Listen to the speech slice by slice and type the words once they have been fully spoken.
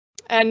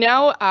And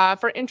now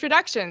for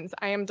introductions,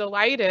 I am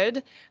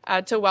delighted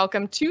to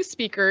welcome two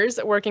speakers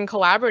working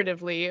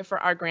collaboratively for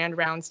our grand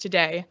rounds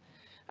today.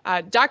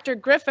 Dr.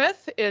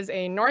 Griffith is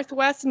a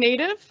Northwest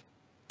native.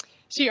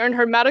 She earned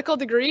her medical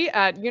degree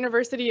at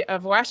University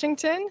of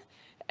Washington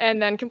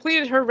and then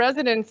completed her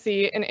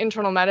residency in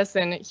internal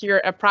medicine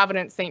here at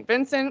Providence St.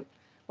 Vincent,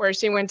 where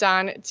she went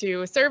on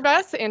to serve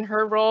us in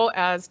her role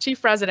as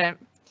chief resident.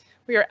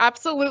 We are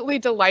absolutely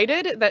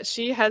delighted that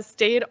she has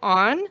stayed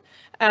on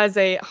as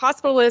a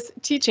hospitalist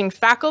teaching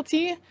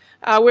faculty,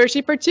 where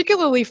she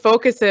particularly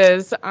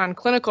focuses on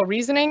clinical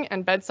reasoning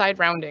and bedside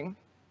rounding.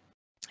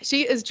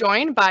 She is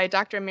joined by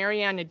Dr.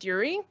 Marianne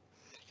Nadiri,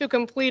 who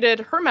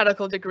completed her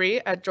medical degree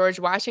at George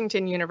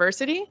Washington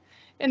University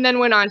and then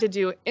went on to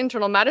do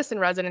internal medicine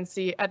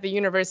residency at the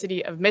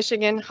University of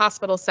Michigan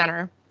Hospital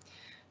Center.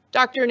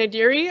 Dr.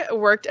 Nadiri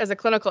worked as a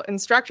clinical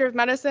instructor of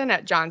medicine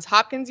at Johns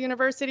Hopkins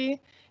University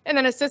and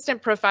then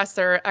assistant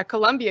professor at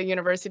Columbia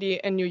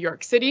University in New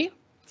York City.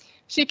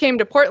 She came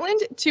to Portland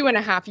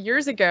 2.5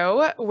 years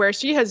ago, where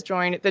she has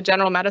joined the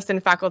general medicine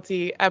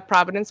faculty at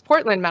Providence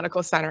Portland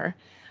Medical Center.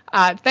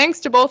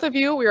 Thanks to both of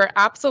you. We are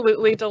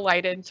absolutely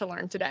delighted to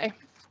learn today.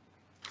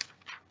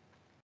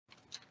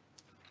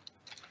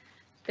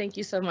 Thank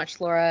you so much,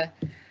 Laura.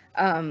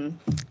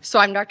 So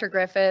I'm Dr.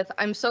 Griffith.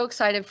 I'm so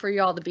excited for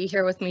you all to be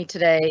here with me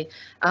today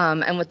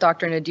and with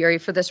Dr.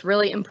 Nadiri for this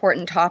really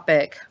important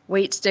topic,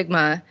 weight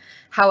stigma,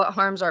 how it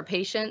harms our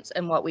patients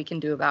and what we can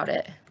do about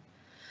it.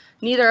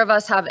 Neither of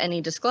us have any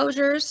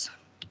disclosures.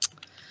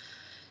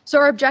 So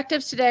our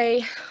objectives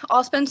today,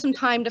 I'll spend some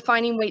time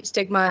defining weight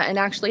stigma and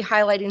actually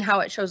highlighting how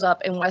it shows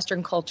up in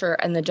Western culture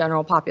and the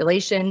general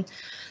population.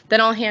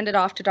 Then I'll hand it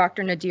off to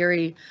Dr.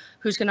 Nadiri,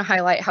 who's going to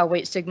highlight how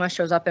weight stigma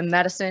shows up in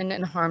medicine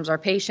and harms our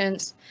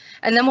patients.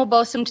 And then we'll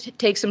both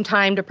take some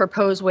time to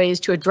propose ways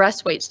to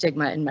address weight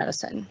stigma in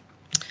medicine.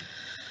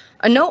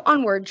 A note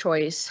on word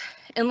choice,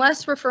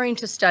 unless referring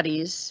to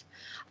studies,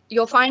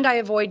 you'll find I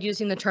avoid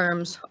using the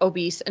terms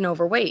obese and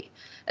overweight,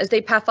 as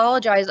they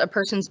pathologize a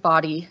person's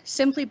body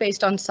simply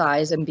based on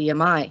size and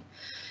BMI.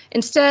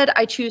 Instead,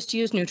 I choose to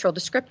use neutral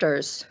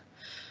descriptors.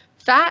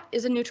 Fat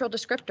is a neutral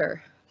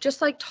descriptor,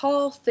 just like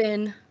tall,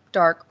 thin,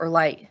 dark, or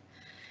light.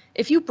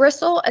 If you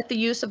bristle at the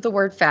use of the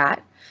word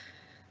fat,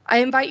 I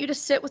invite you to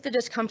sit with the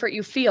discomfort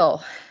you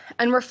feel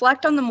and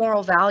reflect on the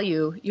moral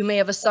value you may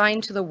have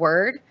assigned to the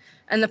word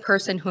and the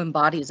person who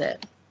embodies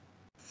it.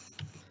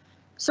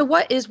 So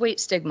what is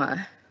weight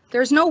stigma?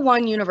 There's no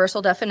one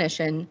universal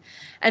definition,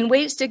 and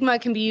weight stigma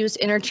can be used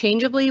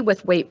interchangeably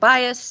with weight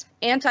bias,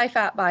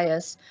 anti-fat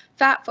bias,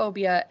 fat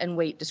phobia, and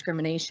weight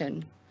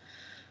discrimination.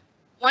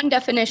 One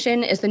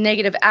definition is the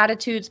negative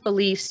attitudes,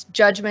 beliefs,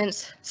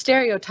 judgments,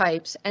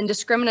 stereotypes, and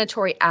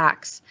discriminatory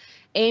acts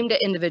aimed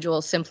at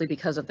individuals simply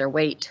because of their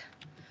weight.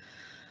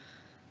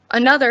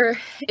 Another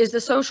is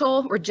the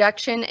social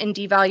rejection and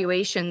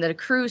devaluation that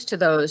accrues to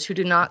those who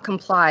do not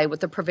comply with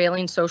the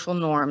prevailing social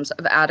norms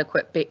of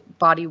adequate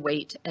body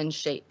weight and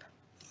shape.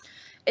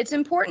 It's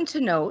important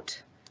to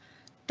note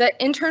that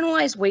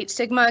internalized weight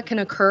stigma can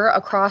occur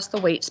across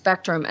the weight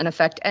spectrum and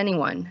affect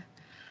anyone.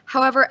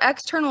 However,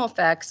 external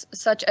effects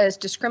such as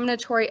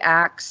discriminatory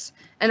acts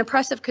and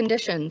oppressive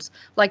conditions,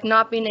 like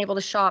not being able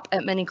to shop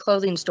at many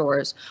clothing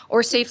stores,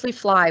 or safely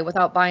fly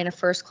without buying a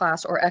first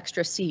class or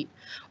extra seat,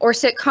 or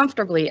sit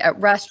comfortably at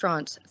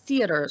restaurants,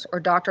 theaters, or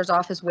doctor's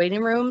office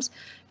waiting rooms,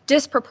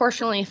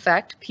 disproportionately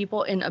affect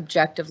people in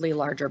objectively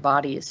larger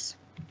bodies.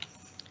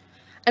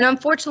 And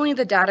unfortunately,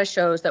 the data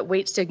shows that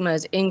weight stigma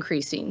is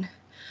increasing.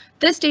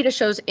 This data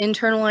shows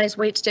internalized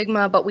weight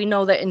stigma, but we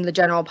know that in the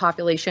general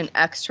population,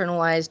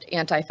 externalized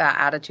anti-fat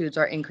attitudes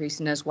are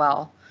increasing as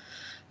well.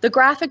 The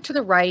graphic to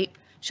the right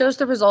shows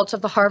the results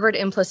of the Harvard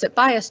Implicit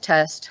Bias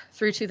Test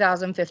through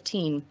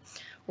 2015,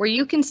 where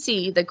you can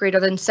see that greater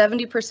than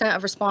 70%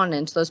 of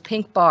respondents, those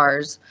pink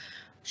bars,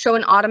 show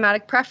an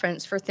automatic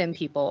preference for thin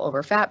people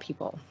over fat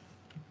people.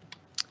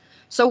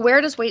 So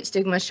where does weight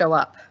stigma show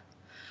up?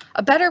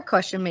 A better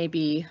question may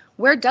be,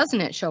 where doesn't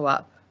it show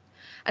up?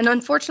 And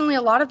unfortunately,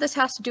 a lot of this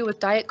has to do with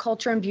diet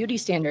culture and beauty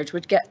standards,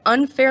 which get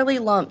unfairly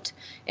lumped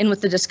in with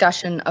the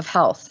discussion of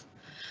health.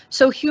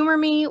 So humor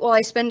me while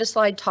I spend a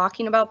slide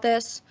talking about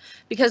this,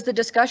 because the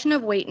discussion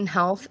of weight and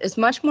health is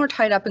much more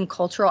tied up in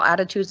cultural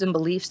attitudes and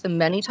beliefs than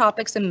many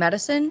topics in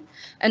medicine,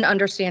 and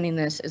understanding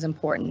this is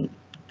important.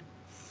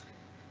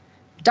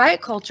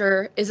 Diet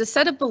culture is a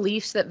set of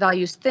beliefs that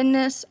values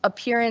thinness,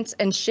 appearance,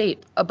 and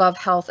shape above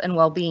health and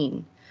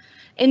well-being.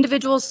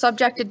 Individuals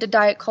subjected to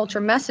diet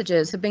culture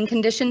messages have been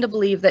conditioned to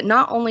believe that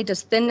not only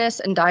does thinness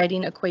and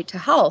dieting equate to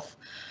health,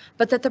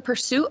 but that the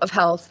pursuit of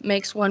health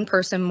makes one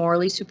person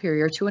morally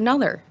superior to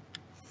another.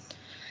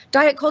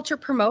 Diet culture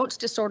promotes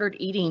disordered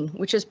eating,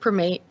 which is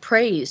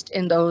praised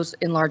in those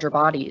in larger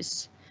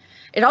bodies.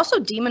 It also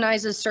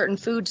demonizes certain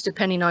foods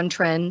depending on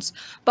trends,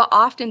 but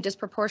often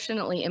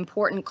disproportionately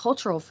important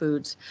cultural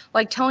foods,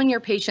 like telling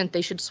your patient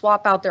they should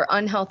swap out their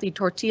unhealthy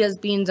tortillas,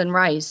 beans, and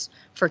rice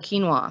for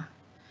quinoa.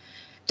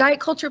 Diet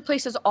culture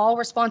places all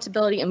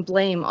responsibility and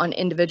blame on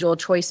individual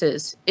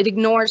choices. It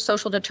ignores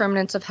social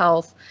determinants of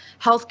health,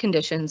 health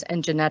conditions,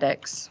 and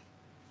genetics.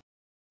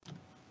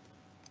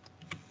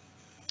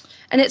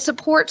 And it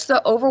supports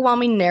the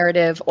overwhelming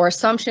narrative or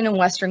assumption in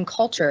Western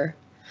culture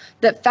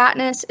that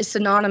fatness is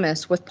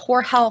synonymous with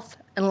poor health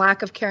and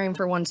lack of caring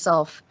for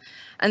oneself,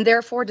 and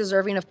therefore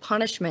deserving of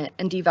punishment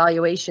and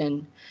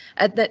devaluation,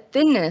 and that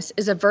thinness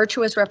is a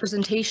virtuous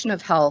representation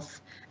of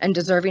health and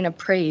deserving of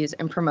praise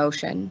and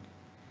promotion.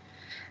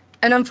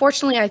 And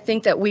unfortunately, I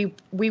think that we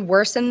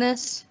worsen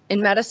this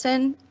in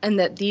medicine, and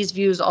that these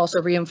views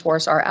also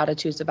reinforce our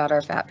attitudes about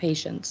our fat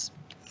patients.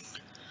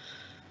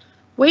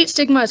 Weight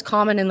stigma is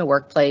common in the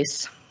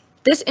workplace.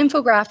 This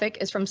infographic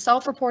is from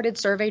self-reported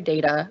survey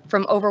data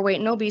from overweight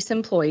and obese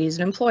employees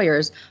and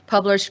employers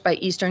published by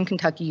Eastern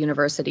Kentucky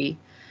University.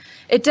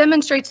 It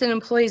demonstrates that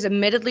employees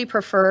admittedly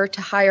prefer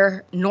to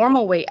hire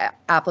normal weight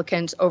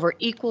applicants over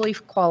equally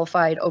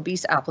qualified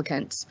obese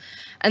applicants,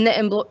 and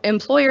that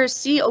employers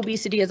see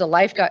obesity as a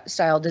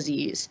lifestyle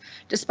disease,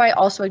 despite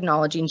also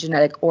acknowledging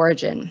genetic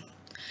origin.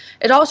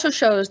 It also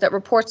shows that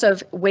reports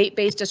of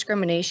weight-based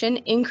discrimination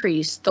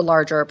increase the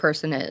larger a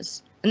person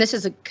is, and this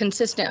is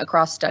consistent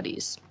across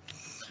studies.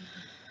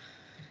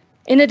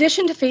 In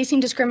addition to facing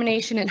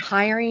discrimination in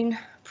hiring,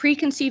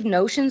 preconceived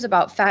notions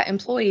about fat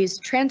employees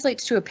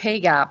translates to a pay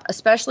gap,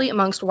 especially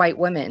amongst white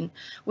women,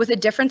 with a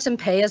difference in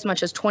pay as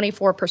much as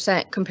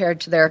 24% compared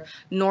to their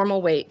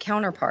normal weight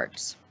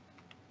counterparts.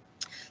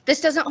 This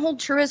doesn't hold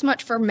true as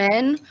much for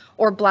men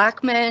or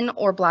black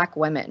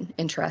women,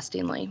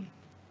 interestingly.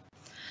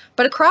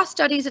 But across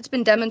studies, it's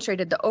been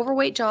demonstrated that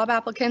overweight job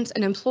applicants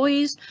and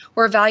employees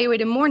were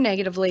evaluated more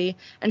negatively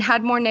and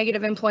had more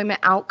negative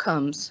employment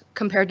outcomes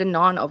compared to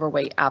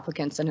non-overweight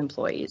applicants and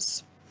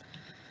employees.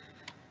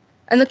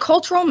 And the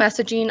cultural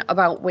messaging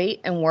about weight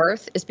and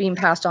worth is being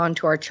passed on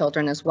to our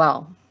children as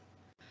well.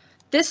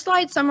 This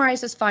slide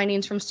summarizes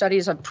findings from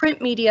studies of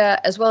print media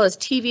as well as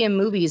TV and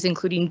movies,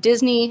 including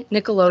Disney,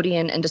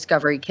 Nickelodeon, and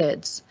Discovery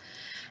Kids.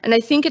 And I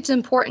think it's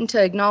important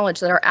to acknowledge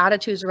that our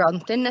attitudes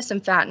around thinness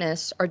and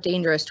fatness are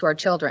dangerous to our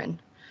children.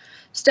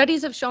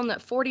 Studies have shown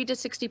that 40 to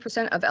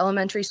 60% of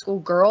elementary school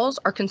girls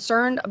are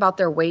concerned about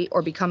their weight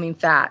or becoming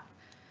fat.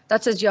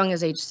 That's as young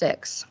as age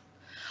 6.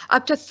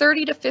 Up to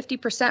 30 to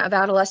 50% of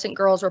adolescent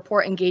girls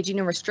report engaging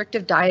in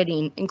restrictive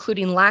dieting,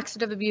 including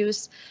laxative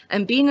abuse,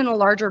 and being in a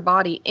larger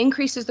body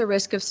increases the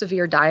risk of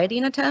severe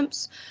dieting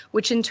attempts,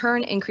 which in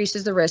turn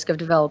increases the risk of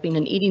developing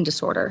an eating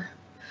disorder.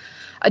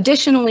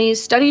 Additionally,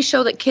 studies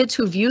show that kids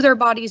who view their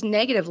bodies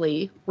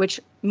negatively, which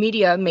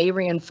media may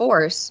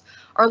reinforce,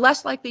 are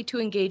less likely to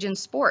engage in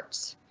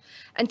sports.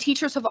 And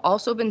teachers have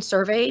also been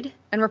surveyed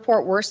and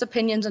report worse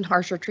opinions and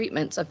harsher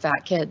treatments of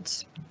fat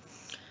kids.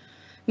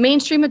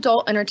 Mainstream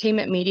adult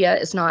entertainment media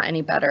is not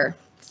any better.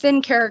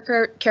 Thin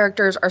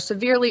characters are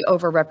severely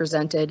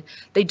overrepresented,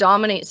 they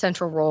dominate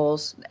central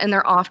roles, and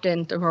they're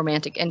often the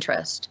romantic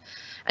interest.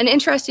 And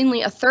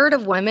interestingly, a third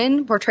of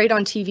women portrayed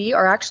on TV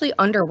are actually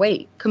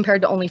underweight,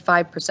 compared to only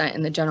 5%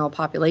 in the general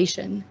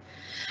population.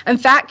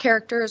 And fat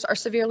characters are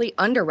severely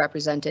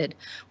underrepresented,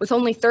 with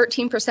only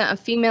 13% of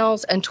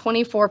females and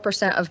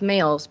 24% of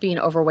males being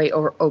overweight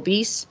or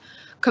obese,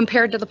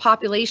 compared to the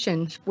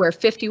population where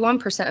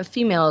 51% of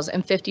females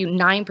and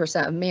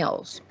 59% of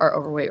males are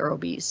overweight or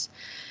obese.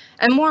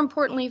 And more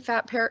importantly,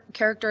 fat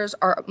characters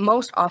are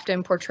most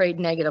often portrayed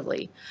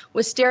negatively,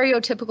 with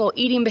stereotypical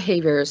eating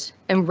behaviors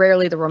and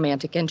rarely the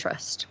romantic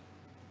interest.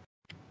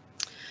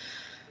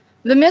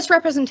 The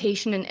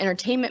misrepresentation in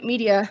entertainment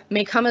media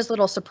may come as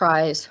little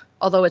surprise,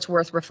 although it's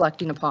worth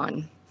reflecting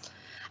upon.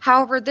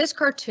 However, this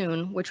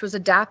cartoon, which was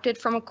adapted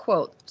from a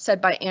quote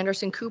said by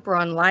Anderson Cooper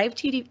on live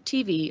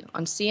TV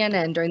on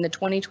CNN during the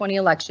 2020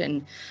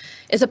 election,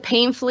 is a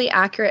painfully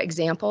accurate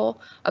example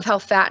of how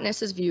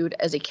fatness is viewed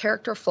as a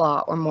character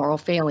flaw or moral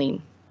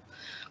failing.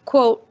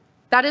 Quote,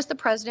 "That is the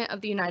President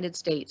of the United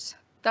States.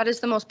 That is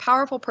the most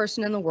powerful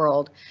person in the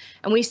world,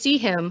 and we see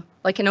him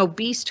like an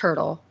obese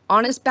turtle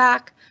on his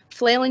back,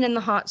 flailing in the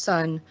hot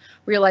sun,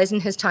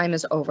 realizing his time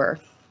is over."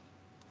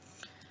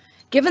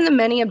 Given the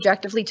many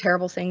objectively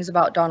terrible things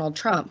about Donald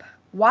Trump,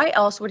 why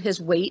else would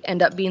his weight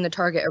end up being the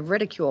target of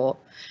ridicule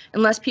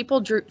unless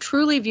people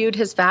truly viewed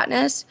his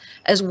fatness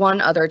as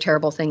one other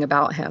terrible thing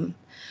about him?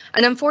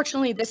 And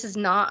unfortunately, this is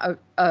not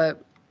an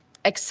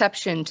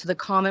exception to the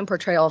common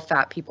portrayal of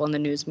fat people in the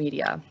news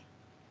media.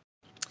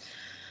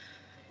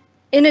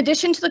 In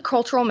addition to the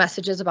cultural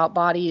messages about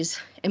bodies,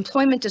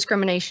 employment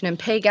discrimination and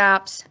pay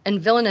gaps,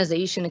 and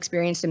villainization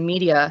experienced in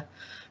media,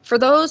 for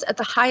those at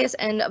the highest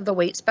end of the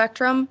weight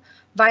spectrum,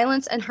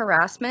 violence and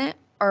harassment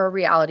are a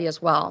reality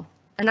as well.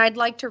 And I'd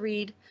like to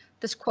read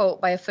this quote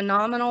by a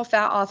phenomenal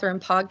fat author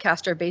and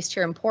podcaster based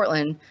here in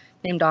Portland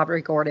named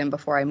Aubrey Gordon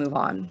before I move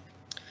on.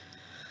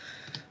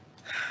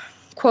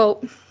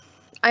 Quote,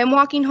 "I am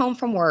walking home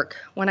from work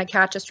when I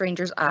catch a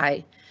stranger's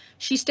eye.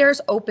 She stares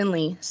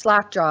openly,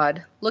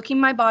 slack-jawed, looking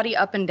my body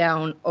up and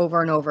down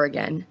over and over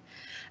again.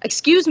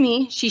 'Excuse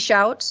me,' she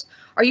shouts,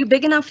 'are you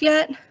big enough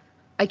yet?'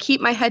 I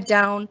keep my head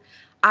down,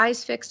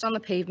 eyes fixed on the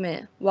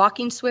pavement,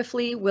 walking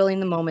swiftly, willing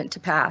the moment to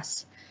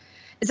pass.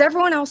 'Is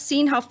everyone else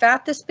seeing how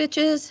fat this bitch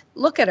is?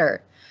 Look at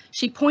her.'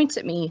 She points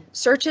at me,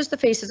 searches the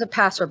faces of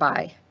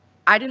passerby.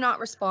 I do not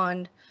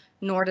respond,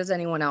 nor does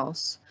anyone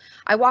else.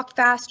 I walk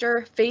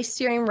faster, face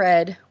searing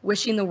red,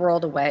 wishing the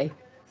world away.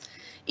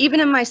 Even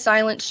in my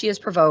silence, she is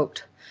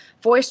provoked,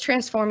 voice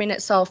transforming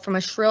itself from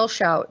a shrill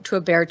shout to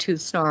a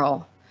bare-toothed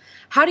snarl.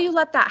 How do you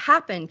let that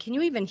happen? Can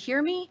you even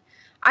hear me?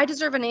 I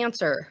deserve an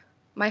answer.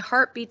 My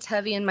heart beats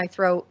heavy in my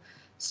throat,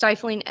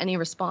 stifling any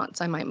response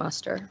I might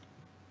muster.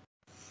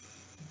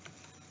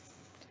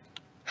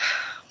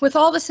 With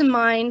all this in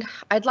mind,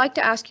 I'd like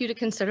to ask you to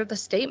consider the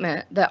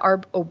statement that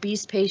our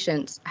obese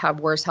patients have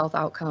worse health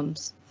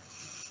outcomes.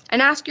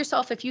 And ask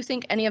yourself if you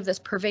think any of this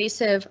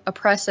pervasive,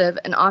 oppressive,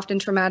 and often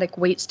traumatic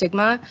weight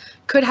stigma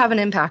could have an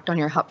impact on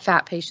your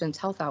fat patients'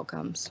 health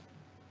outcomes.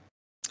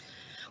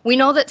 We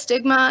know that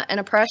stigma and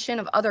oppression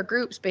of other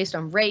groups based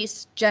on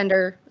race,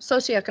 gender,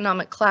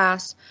 socioeconomic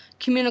class,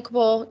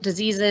 communicable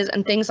diseases,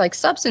 and things like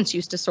substance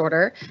use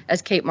disorder,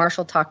 as Kate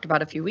Marshall talked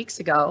about a few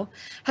weeks ago,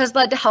 has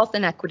led to health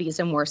inequities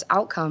and worse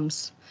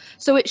outcomes.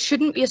 So it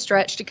shouldn't be a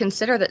stretch to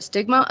consider that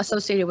stigma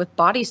associated with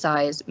body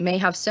size may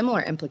have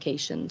similar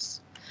implications.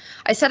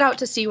 I set out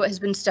to see what has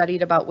been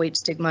studied about weight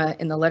stigma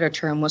in the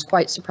literature and was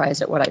quite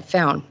surprised at what I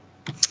found.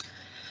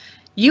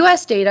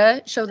 US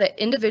data show that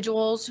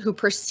individuals who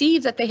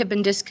perceive that they have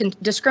been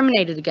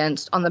discriminated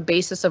against on the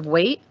basis of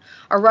weight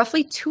are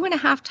roughly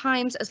 2.5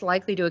 times as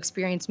likely to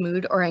experience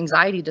mood or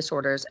anxiety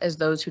disorders as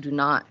those who do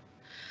not.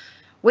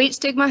 Weight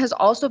stigma has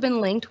also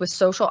been linked with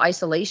social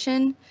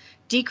isolation,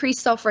 decreased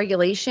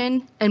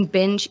self-regulation, and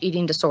binge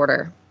eating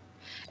disorder.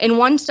 In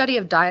one study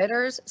of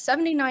dieters,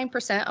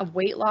 79% of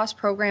weight loss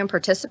program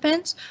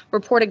participants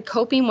reported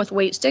coping with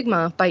weight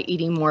stigma by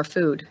eating more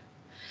food.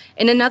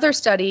 In another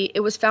study,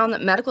 it was found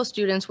that medical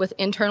students with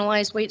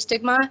internalized weight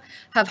stigma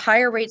have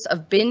higher rates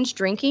of binge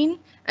drinking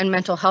and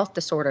mental health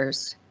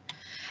disorders.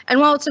 And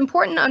while it's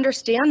important to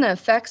understand the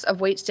effects of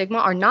weight stigma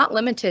are not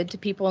limited to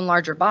people in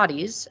larger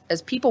bodies,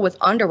 as people with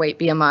underweight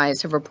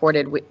BMIs have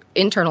reported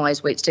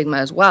internalized weight stigma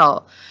as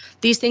well,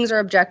 these things are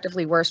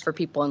objectively worse for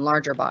people in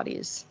larger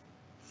bodies.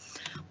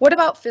 What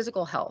about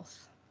physical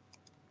health?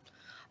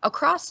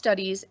 Across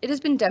studies, it has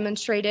been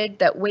demonstrated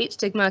that weight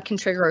stigma can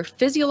trigger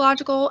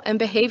physiological and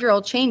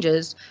behavioral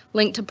changes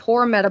linked to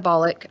poor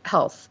metabolic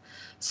health,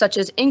 such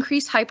as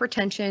increased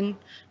hypertension,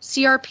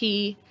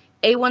 CRP,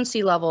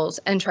 A1C levels,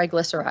 and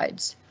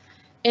triglycerides.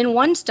 In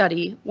one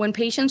study, when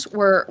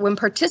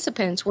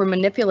participants were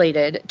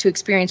manipulated to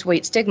experience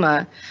weight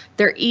stigma,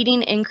 their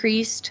eating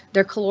increased,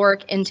 their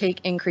caloric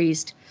intake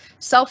increased,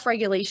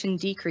 self-regulation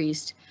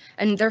decreased,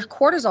 and their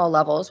cortisol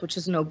levels, which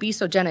is an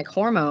obesogenic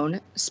hormone,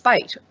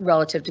 spiked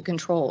relative to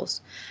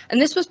controls.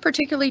 And this was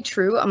particularly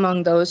true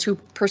among those who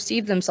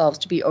perceived themselves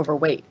to be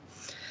overweight.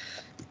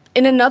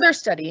 In another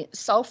study,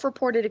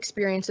 self-reported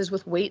experiences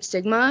with weight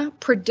stigma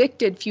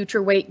predicted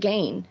future weight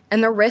gain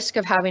and the risk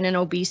of having an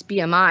obese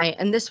BMI,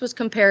 and this was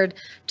compared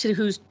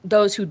to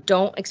those who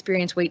don't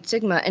experience weight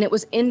stigma, and it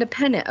was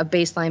independent of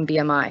baseline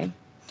BMI.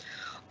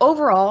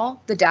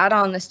 Overall, the data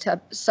on this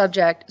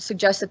subject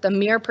suggests that the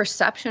mere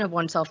perception of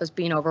oneself as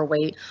being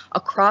overweight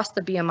across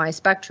the BMI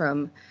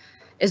spectrum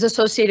is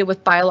associated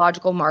with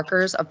biological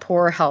markers of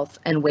poor health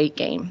and weight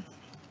gain.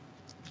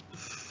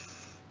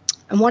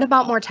 And what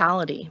about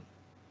mortality?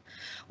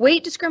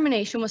 Weight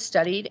discrimination was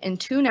studied in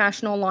 2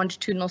 national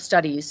longitudinal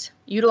studies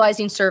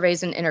utilizing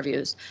surveys and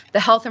interviews, the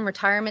Health and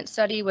Retirement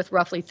Study with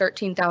roughly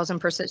 13,000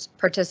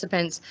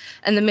 participants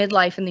and the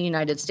Midlife in the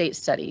United States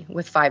study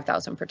with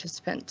 5,000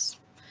 participants.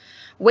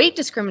 Weight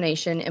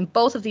discrimination in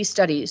both of these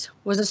studies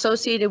was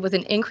associated with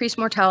an increased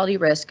mortality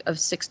risk of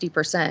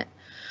 60%,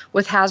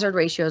 with hazard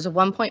ratios of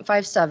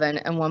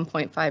 1.57 and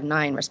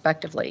 1.59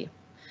 respectively.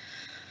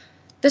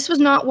 This was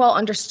not well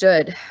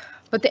understood,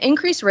 but the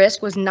increased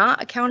risk was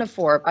not accounted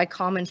for by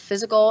common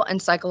physical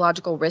and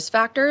psychological risk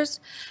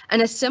factors,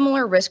 and a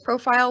similar risk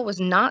profile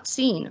was not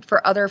seen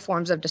for other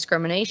forms of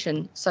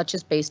discrimination, such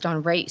as based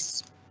on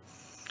race.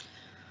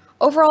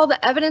 Overall,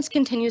 the evidence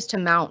continues to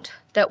mount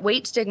that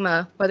weight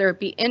stigma, whether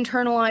it be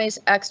internalized,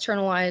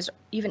 externalized,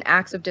 even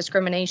acts of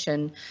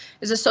discrimination,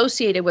 is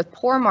associated with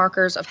poor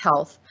markers of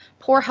health,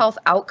 poor health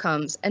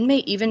outcomes, and may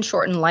even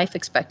shorten life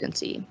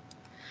expectancy.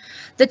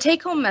 The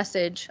take-home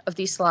message of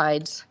these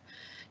slides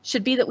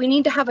should be that we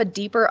need to have a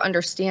deeper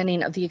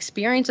understanding of the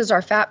experiences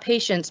our fat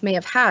patients may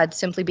have had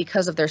simply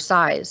because of their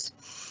size,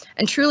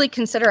 and truly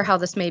consider how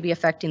this may be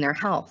affecting their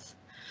health.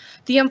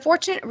 The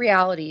unfortunate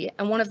reality,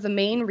 and one of the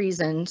main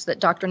reasons that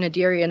Dr.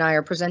 Nadiri and I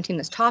are presenting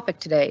this topic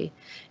today,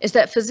 is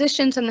that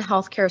physicians in the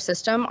healthcare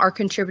system are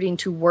contributing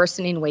to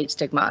worsening weight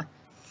stigma.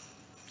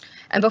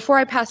 And before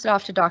I pass it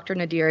off to Dr.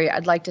 Nadiri,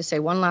 I'd like to say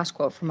one last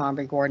quote from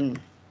Aubrey Gordon.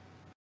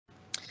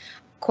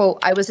 Quote,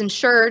 "I was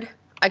insured,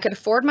 I could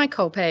afford my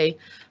copay,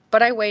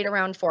 but I weighed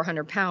around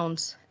 400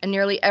 pounds, and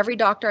nearly every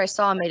doctor I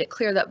saw made it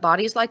clear that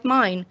bodies like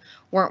mine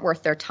weren't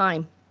worth their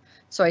time.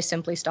 So I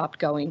simply stopped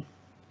going."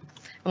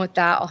 And with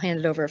that, I'll hand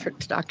it over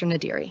to Dr.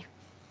 Nadiri.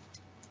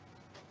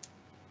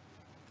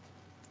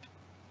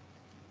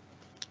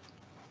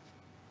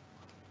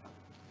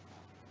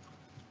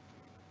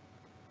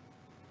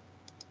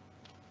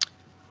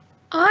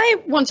 I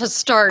want to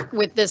start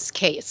with this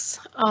case.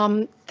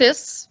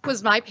 This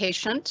was my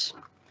patient.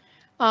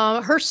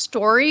 Her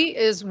story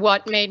is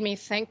what made me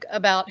think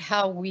about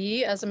how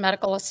we as a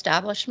medical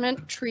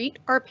establishment treat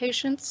our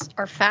patients,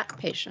 our fat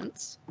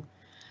patients.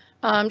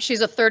 She's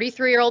a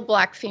 33-year-old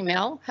Black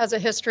female, has a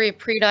history of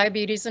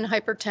prediabetes and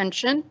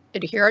hypertension,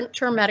 adherent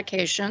to her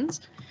medications.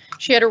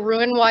 She had a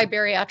Roux-en-Y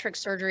bariatric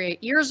surgery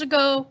 8 years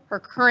ago. Her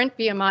current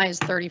BMI is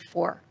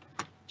 34.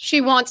 She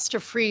wants to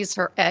freeze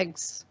her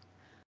eggs.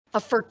 A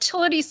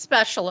fertility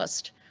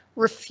specialist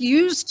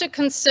refused to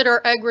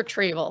consider egg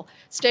retrieval,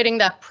 stating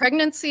that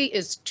pregnancy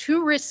is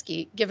too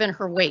risky given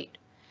her weight.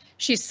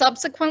 She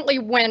subsequently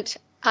went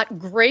at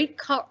great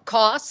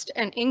cost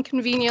and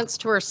inconvenience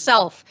to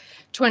herself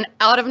to an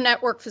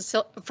out-of-network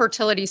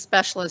fertility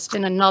specialist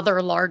in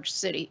another large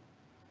city.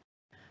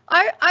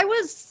 I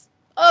was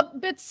a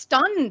bit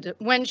stunned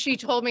when she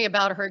told me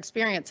about her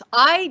experience.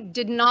 I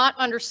did not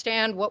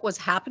understand what was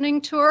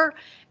happening to her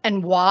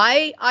and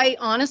why. I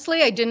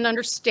didn't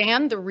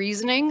understand the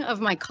reasoning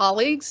of my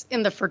colleagues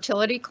in the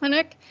fertility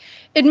clinic.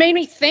 It made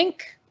me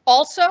think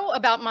also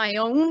about my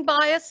own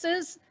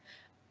biases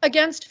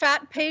against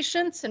fat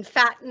patients and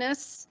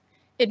fatness.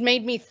 It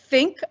made me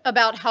think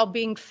about how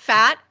being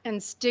fat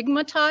and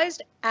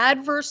stigmatized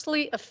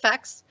adversely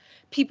affects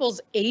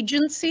people's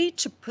agency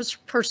to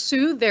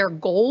pursue their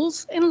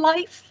goals in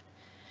life.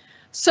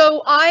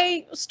 So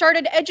I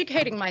started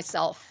educating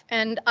myself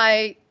and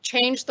I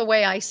changed the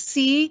way I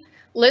see,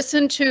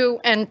 listen to,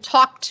 and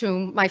talk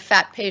to my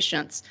fat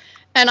patients.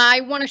 And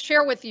I want to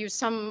share with you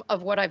some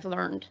of what I've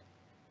learned.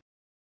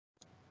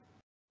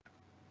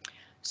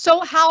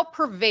 So how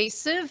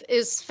pervasive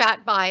is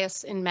fat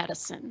bias in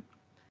medicine?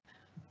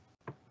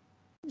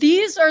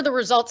 These are the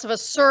results of a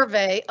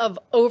survey of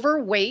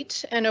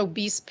overweight and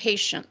obese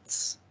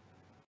patients.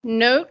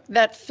 Note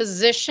that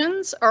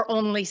physicians are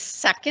only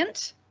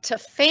second to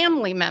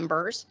family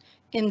members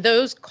in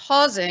those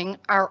causing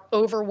our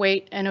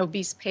overweight and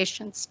obese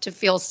patients to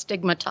feel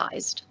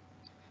stigmatized.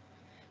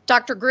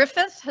 Dr.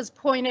 Griffith has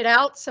pointed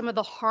out some of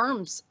the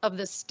harms of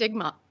this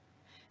stigma.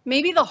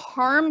 Maybe the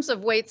harms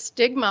of weight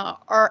stigma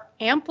are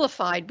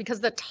amplified because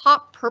the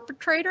top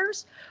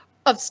perpetrators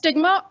of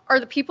stigma are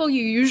the people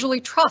you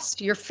usually trust,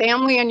 your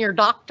family and your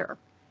doctor.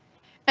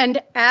 And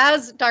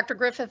as Dr.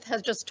 Griffith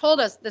has just told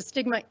us, the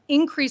stigma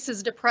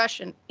increases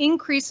depression,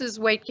 increases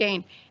weight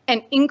gain,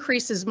 and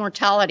increases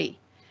mortality.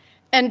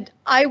 And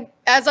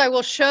as I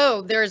will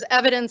show, there's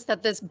evidence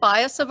that this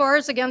bias of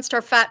ours against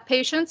our fat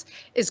patients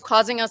is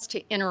causing us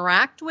to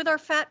interact with our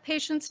fat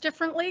patients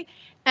differently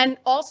and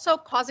also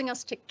causing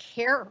us to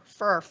care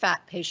for our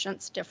fat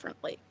patients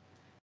differently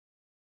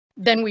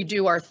than we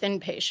do our thin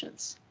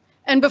patients.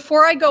 And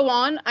before I go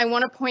on, I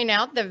want to point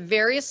out that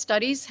various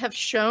studies have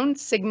shown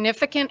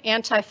significant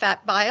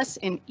anti-fat bias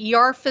in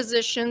ER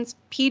physicians,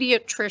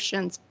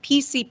 pediatricians,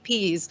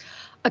 PCPs,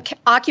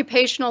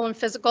 occupational and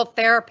physical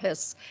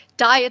therapists,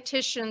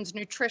 dietitians,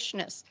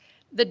 nutritionists.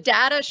 The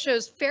data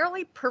shows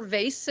fairly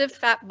pervasive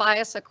fat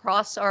bias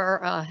across our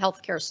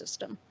healthcare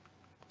system.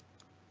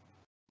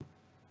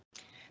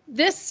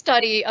 This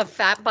study of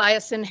fat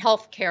bias in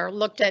healthcare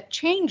looked at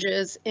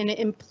changes in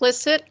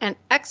implicit and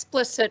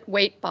explicit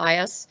weight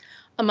bias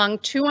among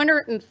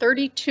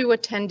 232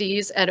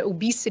 attendees at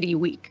Obesity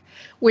Week,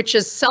 which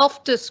is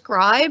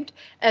self-described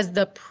as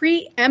the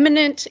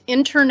preeminent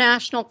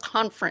international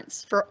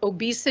conference for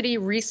obesity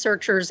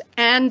researchers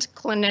and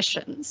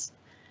clinicians.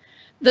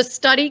 The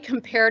study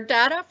compared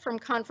data from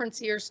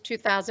conference years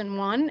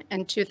 2001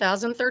 and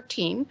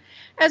 2013.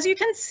 As you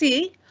can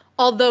see,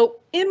 although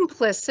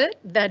implicit,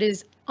 that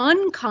is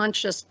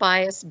unconscious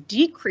bias,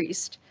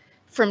 decreased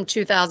from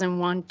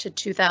 2001 to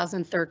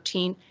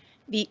 2013,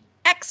 the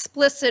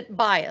explicit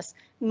bias,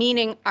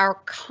 meaning our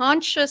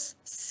conscious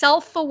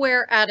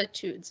self-aware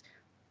attitudes,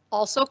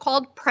 also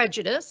called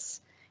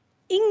prejudice,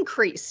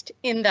 increased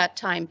in that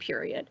time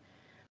period.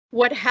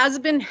 What has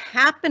been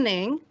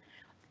happening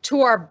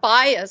to our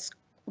bias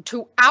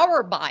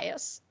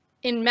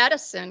in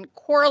medicine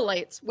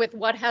correlates with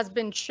what has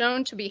been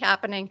shown to be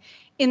happening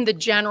in the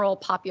general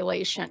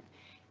population.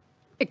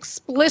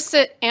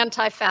 Explicit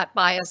anti-fat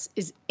bias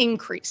is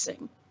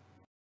increasing.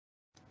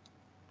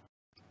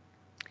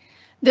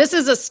 This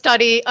is a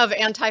study of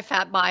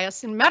anti-fat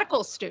bias in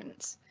medical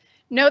students.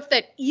 Note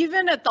that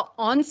even at the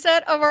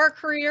onset of our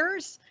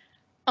careers,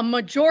 a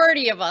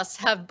majority of us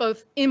have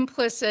both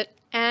implicit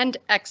and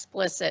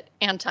explicit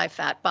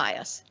anti-fat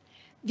bias.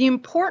 The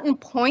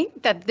important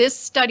point that this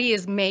study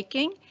is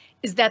making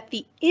is that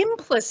the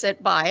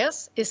implicit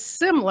bias is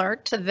similar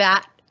to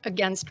that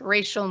against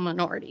racial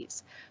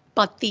minorities,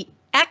 but the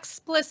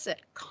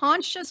explicit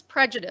conscious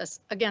prejudice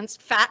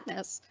against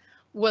fatness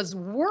was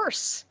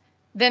worse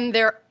than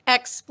their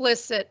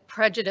explicit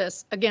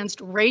prejudice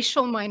against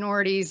racial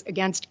minorities,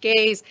 against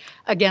gays,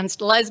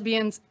 against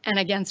lesbians, and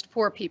against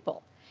poor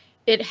people.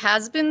 It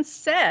has been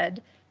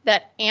said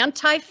that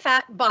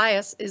anti-fat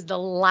bias is the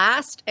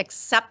last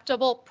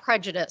acceptable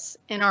prejudice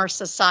in our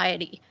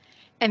society.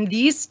 And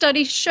these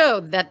studies show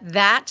that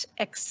that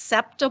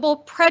acceptable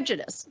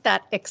prejudice,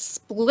 that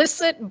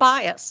explicit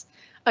bias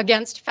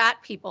against fat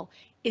people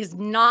is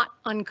not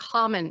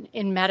uncommon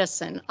in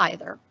medicine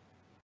either.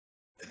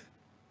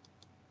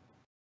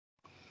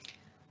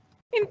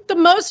 The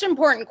most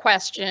important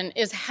question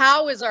is,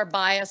 how is our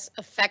bias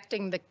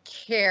affecting the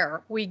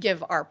care we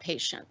give our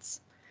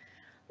patients?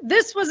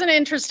 This was an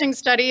interesting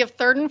study of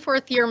third and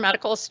fourth year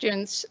medical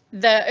students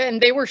and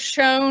they were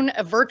shown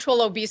a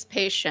virtual obese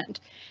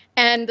patient.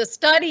 And the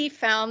study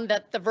found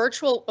that the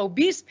virtual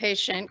obese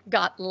patient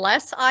got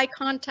less eye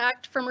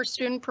contact from her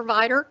student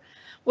provider,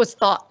 was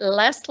thought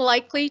less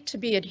likely to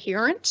be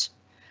adherent,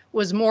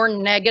 was more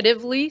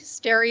negatively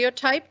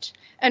stereotyped,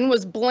 and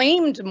was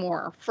blamed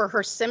more for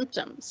her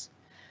symptoms.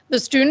 The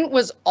student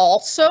was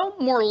also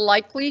more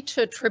likely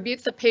to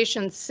attribute the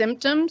patient's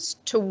symptoms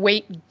to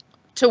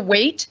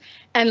weight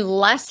and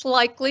less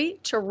likely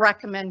to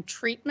recommend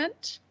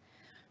treatment.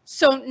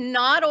 So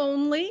not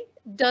only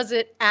does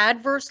it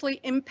adversely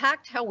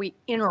impact how we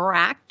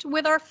interact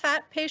with our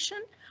fat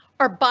patient,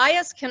 our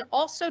bias can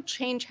also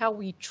change how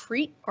we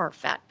treat our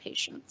fat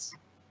patients.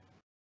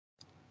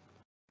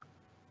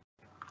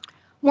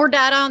 More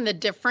data on the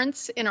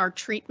difference in our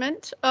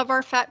treatment of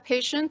our fat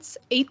patients.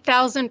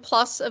 8,000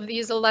 plus of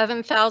these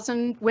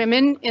 11,000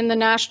 women in the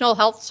National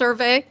Health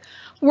Survey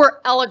were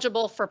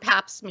eligible for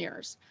Pap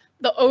smears.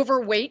 The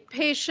overweight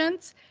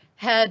patients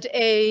had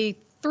a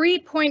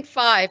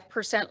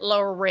 3.5%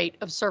 lower rate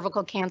of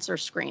cervical cancer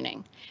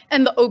screening,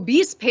 and the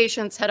obese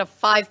patients had a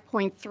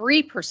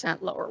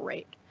 5.3% lower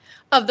rate.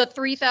 Of the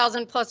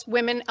 3,000 plus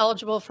women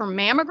eligible for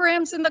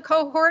mammograms in the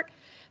cohort,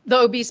 the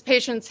obese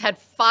patients had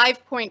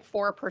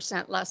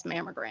 5.4% less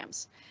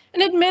mammograms.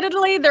 And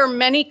admittedly, there are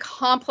many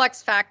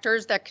complex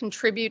factors that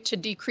contribute to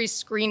decreased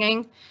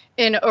screening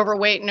in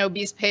overweight and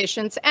obese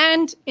patients,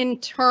 and in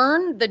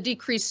turn, the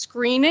decreased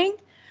screening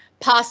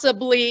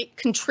possibly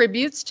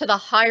contributes to the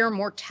higher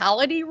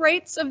mortality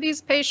rates of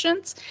these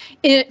patients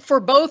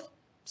for both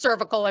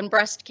cervical and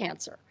breast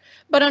cancer.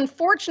 But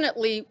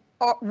unfortunately,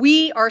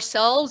 we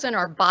ourselves and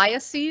our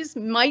biases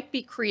might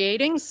be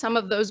creating some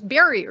of those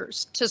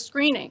barriers to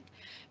screening.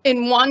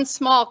 In one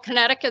small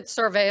Connecticut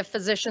survey of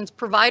physicians,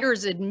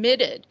 providers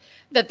admitted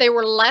that they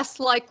were less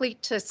likely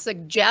to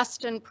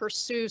suggest and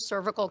pursue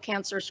cervical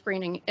cancer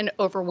screening in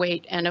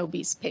overweight and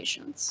obese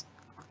patients.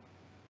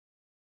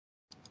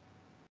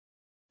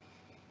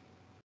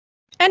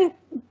 And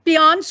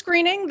beyond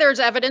screening, there's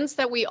evidence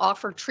that we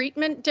offer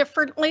treatment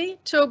differently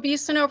to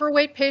obese and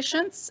overweight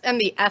patients, and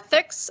the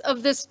ethics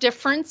of this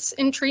difference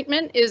in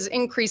treatment is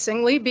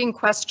increasingly being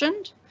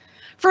questioned.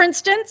 For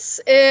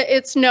instance,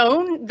 it's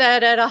known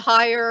that at a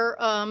higher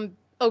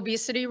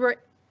obesity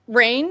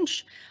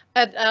range,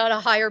 at a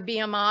higher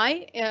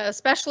BMI,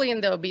 especially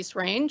in the obese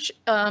range,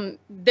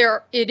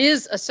 it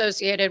is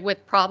associated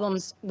with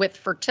problems with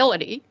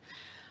fertility.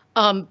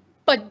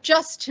 But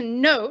just to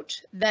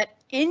note that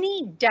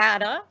any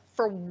data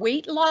for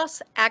weight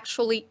loss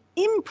actually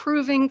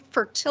improving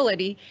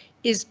fertility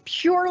is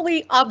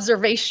purely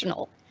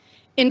observational.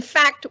 In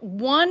fact,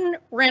 one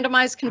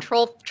randomized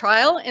controlled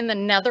trial in the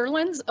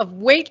Netherlands of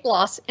weight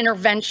loss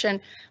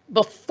intervention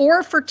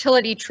before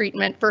fertility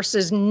treatment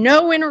versus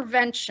no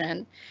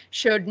intervention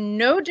showed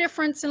no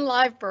difference in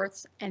live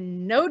births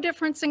and no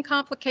difference in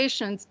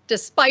complications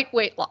despite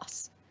weight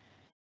loss.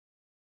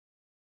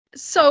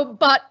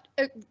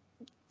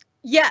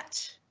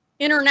 Yet,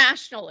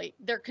 internationally,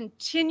 there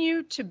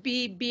continue to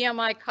be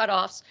BMI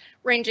cutoffs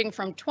ranging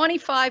from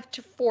 25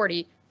 to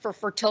 40 for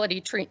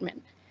fertility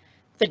treatment.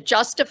 The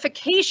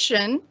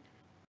justification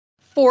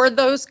for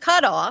those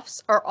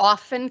cutoffs are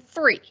often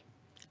three: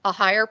 a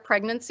higher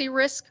pregnancy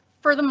risk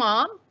for the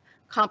mom,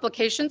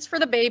 complications for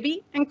the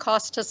baby, and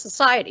cost to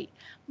society.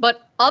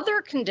 But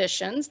other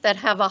conditions that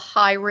have a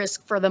high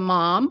risk for the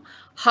mom,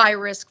 high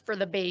risk for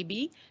the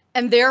baby,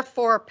 and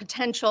therefore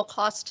potential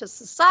cost to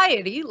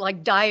society,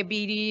 like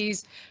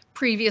diabetes,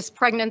 previous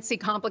pregnancy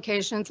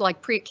complications like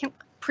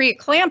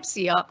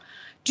preeclampsia,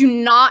 do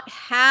not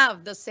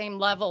have the same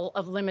level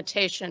of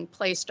limitation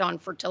placed on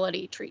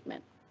fertility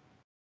treatment.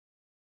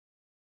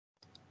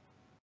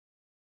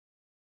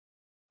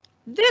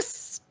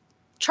 This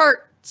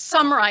chart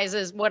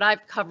summarizes what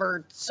I've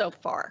covered so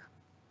far.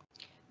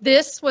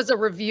 This was a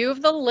review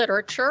of the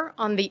literature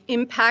on the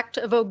impact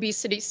of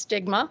obesity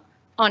stigma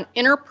on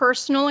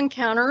interpersonal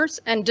encounters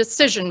and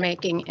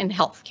decision-making in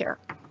healthcare.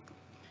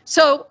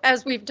 So,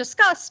 as we've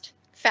discussed,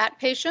 fat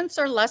patients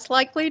are less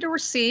likely to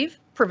receive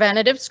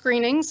preventative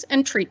screenings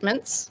and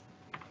treatments.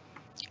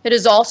 It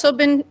has also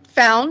been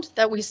found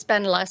that we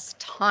spend less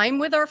time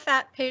with our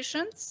fat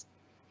patients,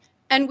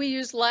 and we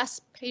use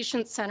less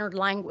patient-centered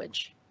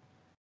language.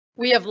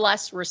 We have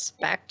less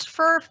respect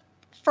for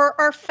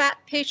our fat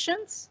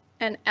patients,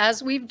 and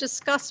as we've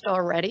discussed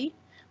already,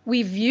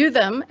 we view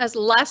them as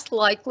less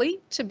likely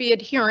to be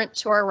adherent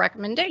to our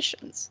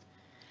recommendations.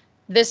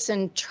 This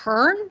in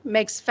turn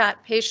makes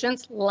fat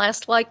patients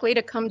less likely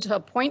to come to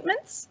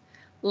appointments,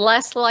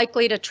 less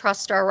likely to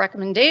trust our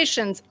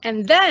recommendations,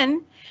 and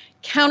then,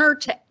 counter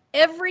to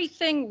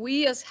everything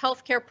we as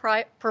healthcare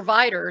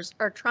providers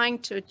are trying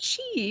to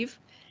achieve,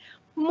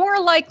 more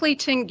likely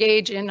to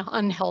engage in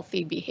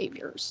unhealthy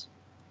behaviors.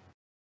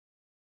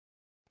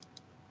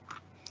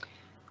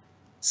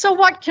 So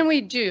what can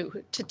we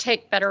do to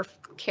take better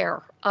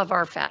care of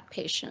our fat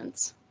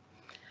patients?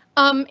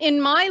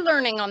 In my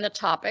learning on the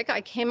topic,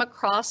 I came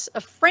across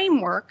a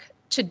framework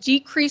to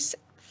decrease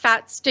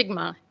fat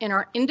stigma in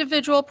our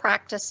individual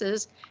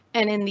practices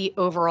and in the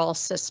overall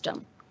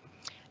system.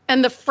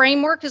 And the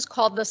framework is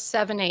called the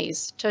 7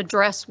 A's to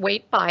address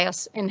weight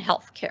bias in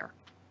healthcare.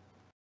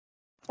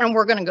 And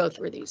we're going to go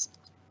through these.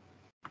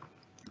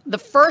 The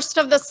first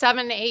of the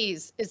 7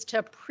 A's is to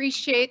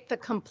appreciate the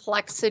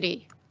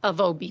complexity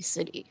of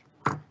obesity.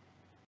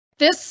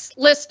 This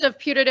list of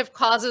putative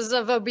causes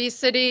of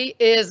obesity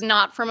is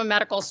not from a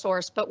medical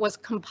source, but was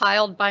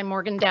compiled by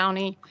Morgan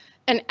Downey,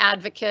 an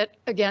advocate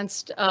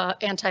against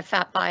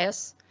anti-fat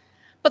bias.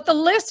 But the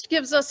list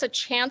gives us a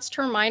chance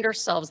to remind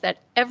ourselves that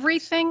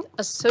everything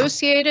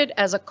associated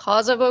as a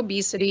cause of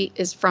obesity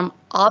is from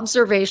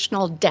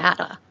observational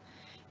data.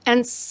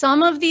 And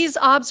some of these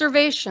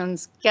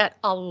observations get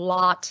a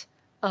lot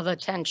of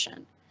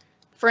attention.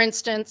 For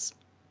instance,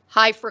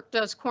 high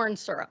fructose corn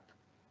syrup.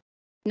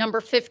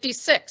 Number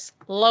 56,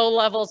 low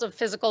levels of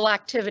physical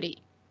activity.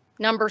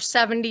 Number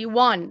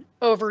 71,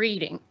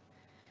 overeating.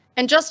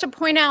 And just to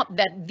point out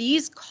that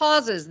these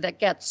causes that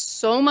get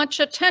so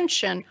much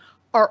attention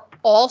are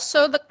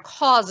also the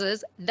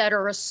causes that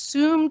are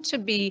assumed to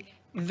be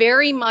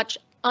very much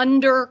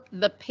under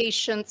the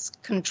patient's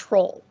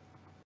control.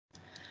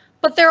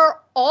 But there are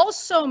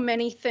also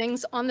many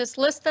things on this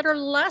list that are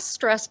less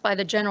stressed by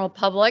the general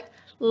public,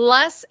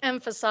 less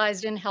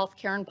emphasized in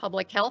healthcare and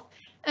public health,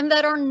 and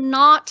that are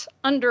not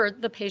under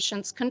the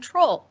patient's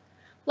control.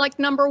 Like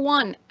number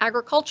 1,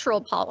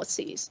 agricultural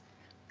policies.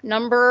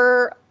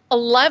 Number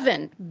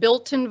 11,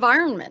 built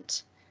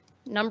environment.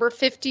 Number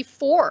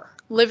 54,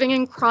 living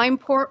in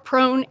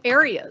crime-prone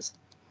areas.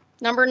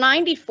 Number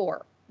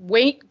 94,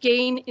 weight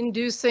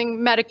gain-inducing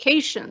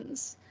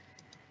medications.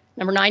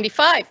 Number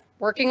 95,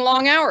 working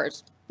long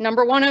hours.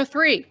 Number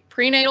 103,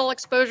 prenatal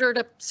exposure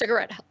to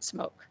cigarette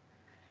smoke.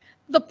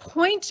 The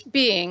point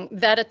being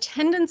that a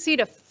tendency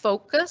to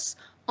focus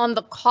on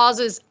the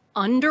causes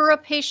under a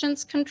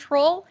patient's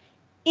control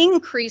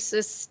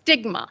increases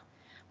stigma,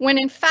 when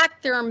in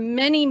fact there are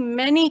many,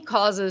 many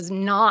causes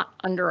not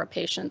under a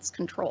patient's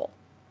control.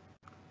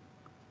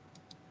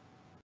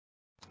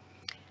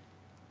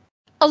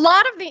 A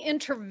lot of the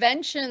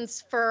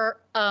interventions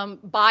for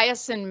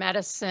bias in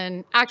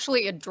medicine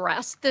actually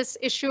address this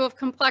issue of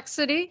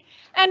complexity.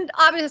 And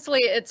obviously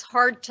it's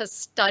hard to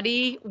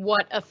study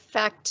what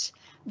effect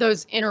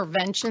those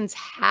interventions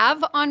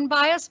have on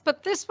bias,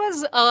 but this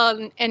was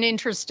an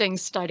interesting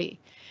study.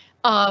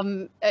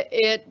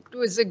 It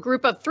was a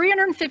group of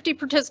 350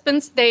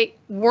 participants. They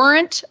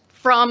weren't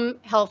from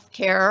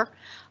healthcare.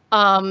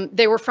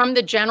 They were from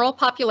the general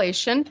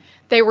population.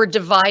 They were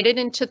divided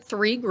into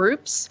 3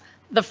 groups.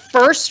 The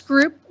first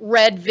group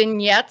read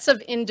vignettes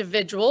of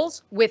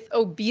individuals with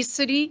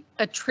obesity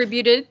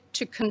attributed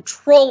to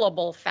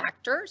controllable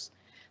factors.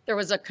 There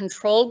was a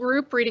control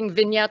group reading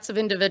vignettes of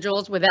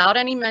individuals without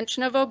any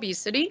mention of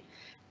obesity.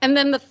 And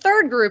then the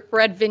third group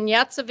read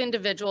vignettes of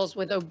individuals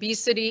with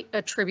obesity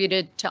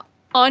attributed to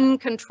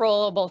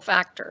uncontrollable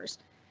factors.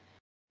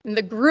 And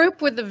the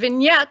group with the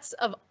vignettes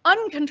of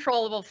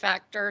uncontrollable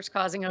factors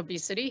causing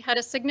obesity had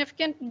a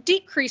significant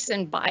decrease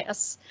in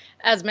bias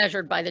as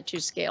measured by the 2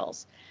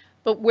 scales.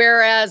 But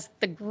whereas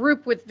the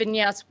group with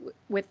vignettes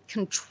with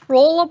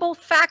controllable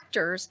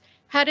factors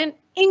had an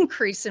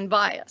increase in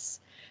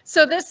bias.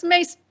 So this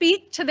may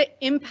speak to the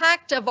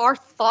impact of our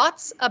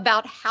thoughts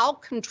about how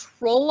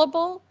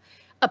controllable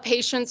a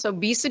patient's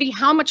obesity,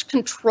 how much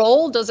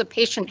control does a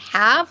patient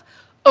have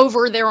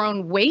over their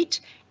own weight,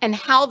 and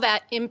how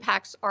that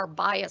impacts our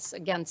bias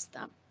against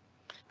them.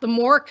 The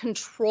more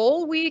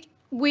control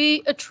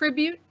we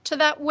attribute to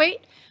that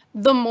weight,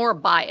 the more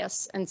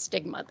bias and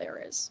stigma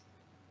there is.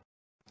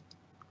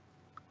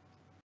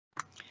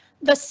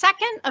 The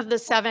second of the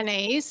 7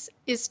 A's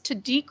is to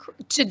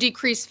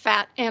decrease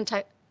fat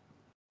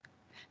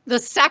The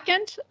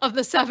second of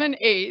the 7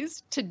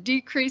 A's to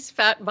decrease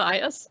fat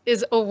bias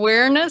is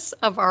awareness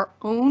of our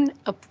own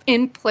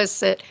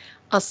implicit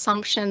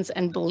assumptions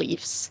and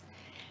beliefs.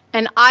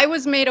 And I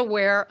was made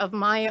aware of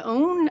my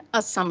own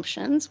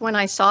assumptions when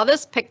I saw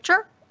this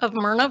picture of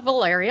Myrna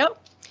Valerio.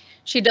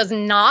 She does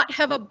not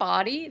have a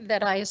body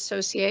that I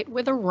associate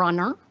with a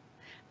runner,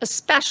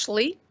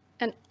 especially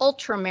an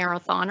ultra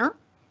marathoner.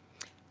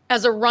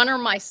 As a runner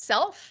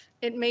myself,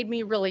 it made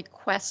me really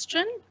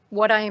question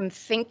what I am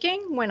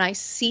thinking when I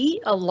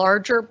see a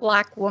larger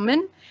Black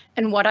woman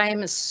and what I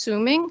am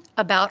assuming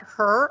about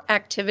her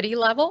activity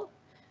level.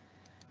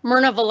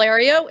 Myrna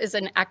Valerio is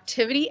an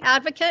activity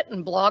advocate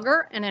and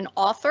blogger and an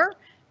author,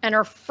 and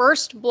her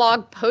first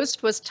blog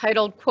post was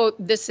titled, quote,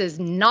 "This is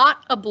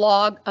not a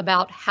blog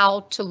about how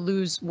to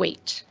lose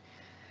weight."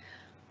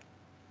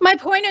 My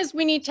point is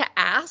we need to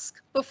ask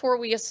before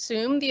we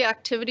assume the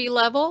activity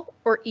level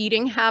or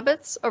eating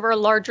habits of our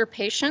larger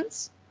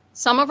patients.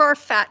 Some of our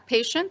fat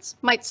patients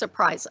might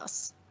surprise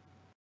us.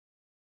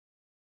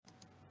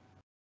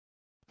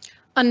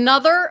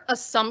 Another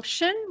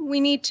assumption we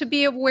need to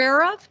be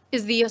aware of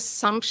is the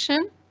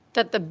assumption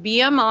that the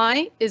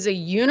BMI is a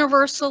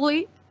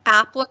universally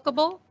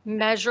applicable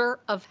measure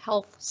of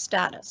health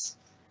status.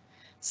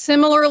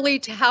 Similarly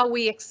to how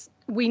we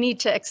need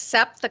to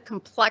accept the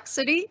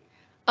complexity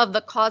of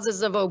the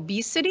causes of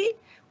obesity,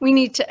 we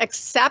need to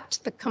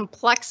accept the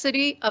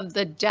complexity of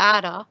the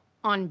data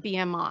on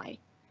BMI.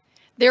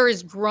 There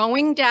is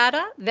growing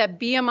data that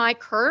BMI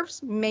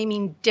curves may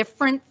mean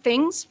different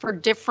things for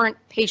different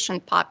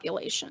patient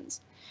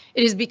populations.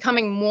 It is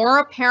becoming more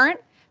apparent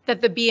that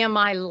the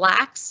BMI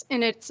lacks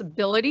in its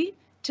ability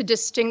to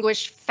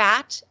distinguish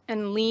fat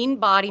and lean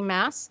body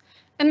mass,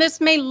 and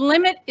this may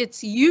limit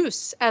its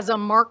use as a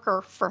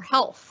marker for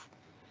health.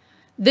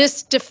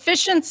 This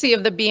deficiency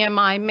of the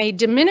BMI may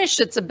diminish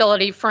its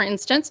ability, for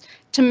instance,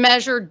 to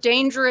measure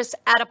dangerous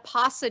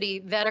adiposity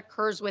that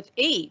occurs with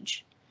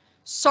age.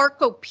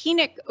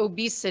 Sarcopenic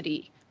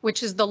obesity,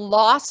 which is the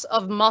loss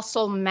of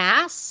muscle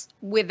mass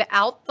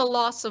without the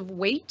loss of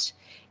weight,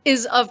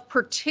 is of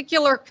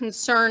particular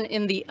concern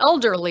in the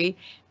elderly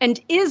and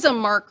is a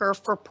marker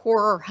for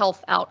poorer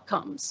health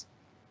outcomes.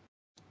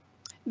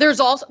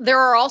 There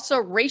are also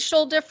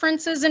racial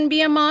differences in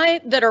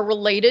BMI that are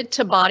related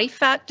to body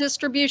fat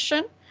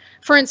distribution.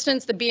 For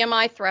instance, the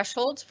BMI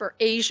thresholds for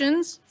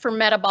Asians for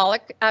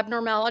metabolic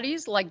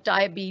abnormalities like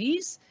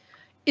diabetes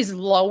is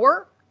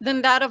lower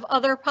than that of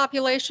other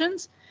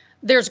populations.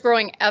 There's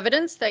growing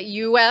evidence that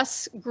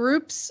US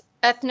groups,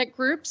 ethnic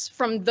groups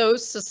from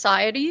those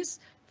societies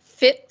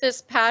fit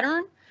this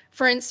pattern.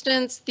 For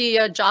instance,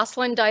 the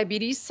Joslin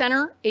Diabetes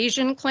Center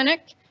Asian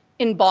Clinic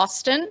in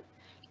Boston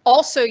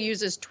also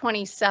uses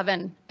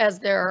 27 as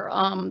their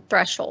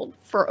threshold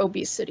for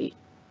obesity.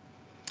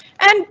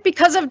 And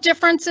because of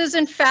differences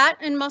in fat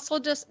and muscle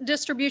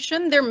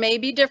distribution, there may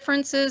be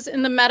differences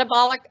in the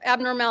metabolic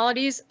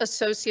abnormalities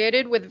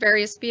associated with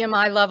various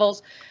BMI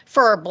levels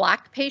for our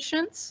Black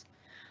patients.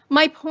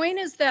 My point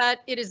is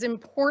that it is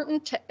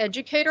important to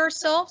educate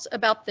ourselves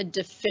about the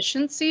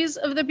deficiencies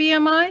of the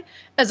BMI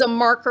as a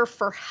marker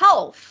for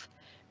health,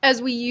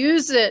 as we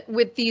use it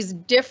with these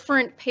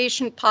different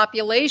patient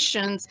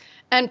populations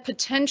and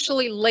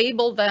potentially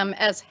label them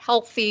as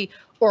healthy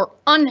or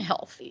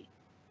unhealthy.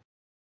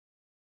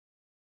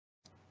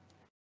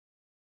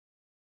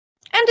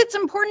 And it's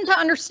important to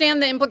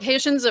understand the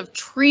implications of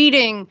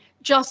treating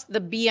just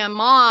the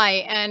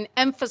BMI and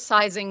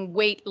emphasizing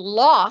weight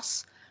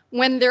loss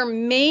when there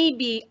may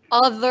be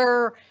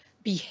other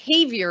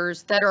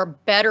behaviors that are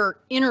better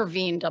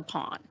intervened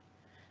upon.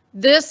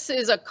 This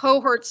is a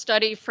cohort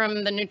study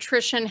from the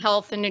Nutrition,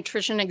 Health, and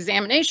Nutrition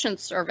Examination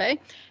Survey.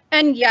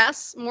 And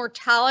yes,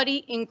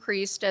 mortality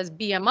increased as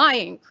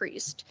BMI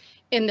increased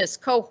in this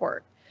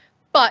cohort.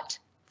 But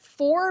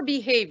 4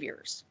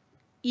 behaviors: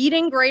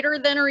 eating greater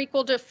than or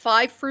equal to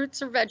 5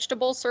 fruits or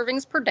vegetable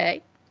servings per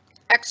day,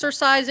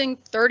 exercising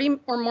 30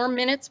 or more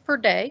minutes per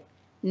day,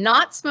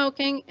 not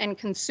smoking, and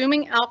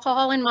consuming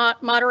alcohol in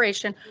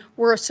moderation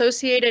were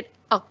associated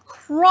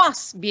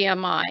across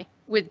BMI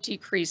with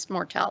decreased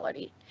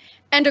mortality.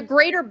 And a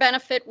greater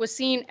benefit was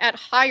seen at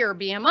higher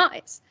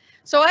BMIs.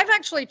 So I've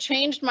actually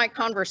changed my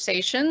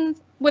conversation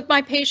with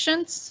my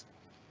patients.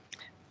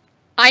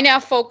 I now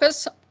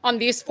focus on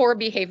these 4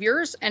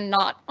 behaviors and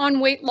not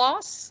on weight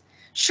loss.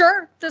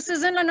 Sure, this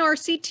isn't an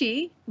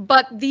RCT,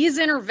 but these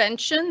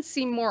interventions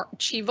seem more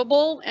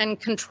achievable and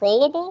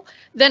controllable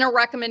than a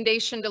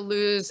recommendation to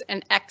lose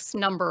an X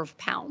number of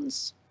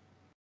pounds.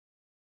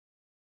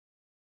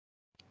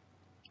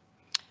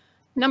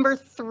 Number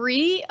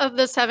 3 of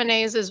the 7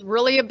 A's is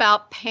really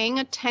about paying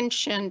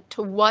attention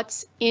to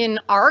what's in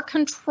our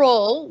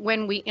control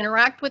when we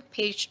interact with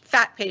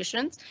fat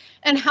patients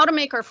and how to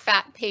make our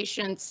fat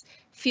patients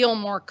feel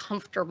more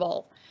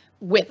comfortable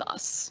with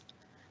us.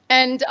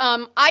 And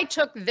I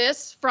took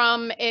this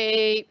from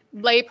a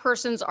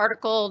layperson's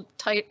article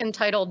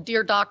entitled,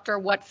 "Dear Doctor,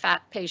 What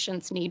Fat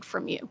Patients Need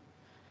from You."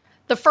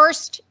 The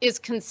first is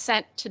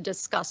consent to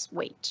discuss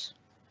weight.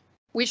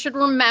 We should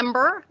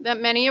remember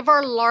that many of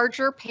our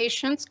larger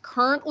patients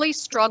currently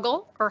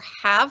struggle or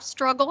have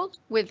struggled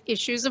with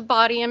issues of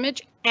body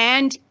image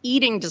and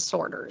eating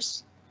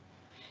disorders,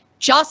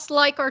 just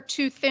like our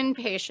too thin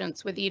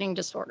patients with eating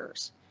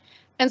disorders.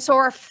 And so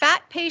our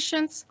fat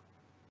patients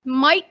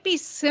might be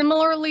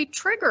similarly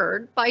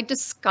triggered by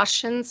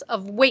discussions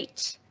of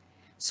weight.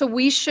 So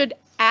we should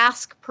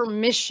ask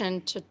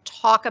permission to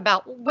talk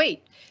about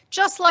weight,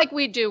 just like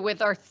we do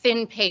with our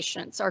thin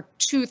patients, our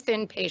too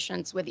thin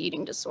patients with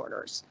eating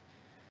disorders.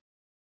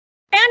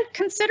 And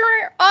consider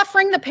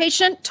offering the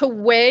patient to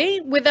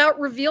weigh without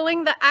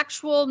revealing the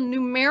actual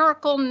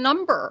numerical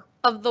number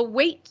of the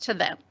weight to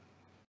them,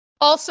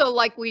 also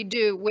like we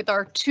do with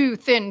our too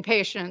thin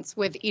patients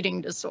with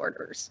eating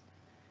disorders.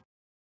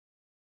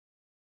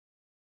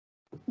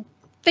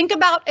 Think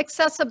about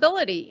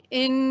accessibility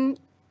in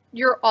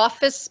your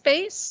office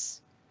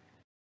space.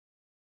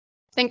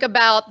 Think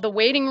about the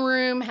waiting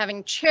room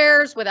having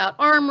chairs without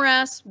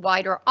armrests,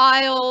 wider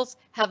aisles,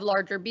 have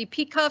larger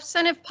BP cuffs,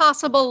 and if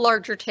possible,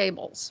 larger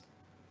tables.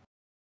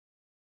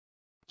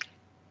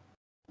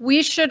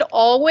 We should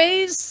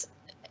always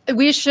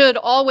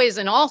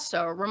and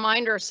also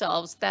remind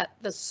ourselves that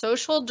the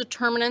social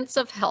determinants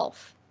of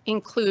health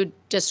include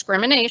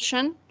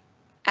discrimination,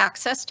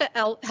 access to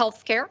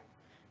healthcare,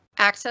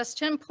 access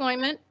to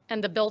employment,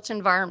 and the built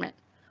environment,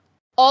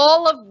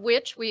 all of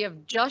which we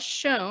have just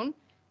shown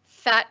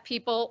fat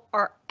people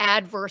are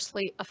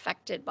adversely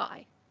affected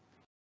by.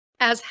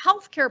 As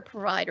healthcare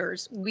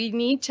providers, we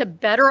need to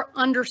better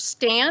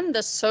understand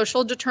the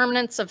social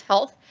determinants of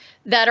health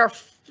that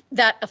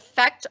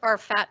affect our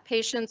fat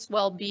patients'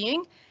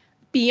 well-being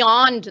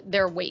beyond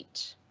their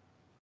weight.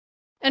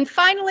 And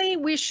finally,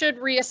 we should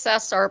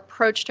reassess our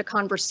approach to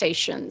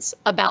conversations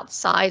about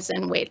size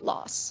and weight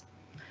loss.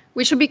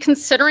 We should be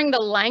considering the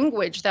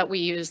language that we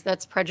use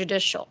that's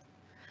prejudicial.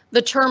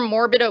 The term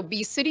morbid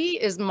obesity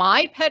is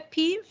my pet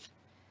peeve.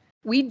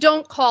 We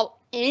don't call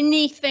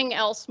anything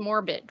else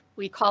morbid.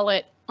 We call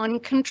it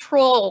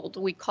uncontrolled.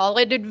 We call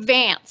it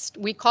advanced.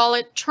 We call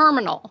it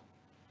terminal.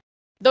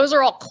 Those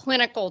are all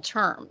clinical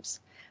terms.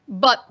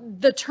 But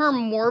the term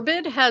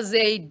morbid has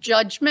a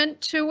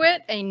judgment to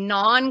it, a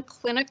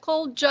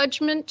non-clinical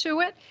judgment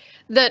to it,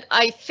 that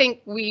I think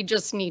we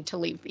just need to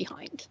leave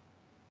behind.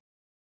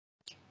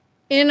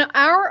 In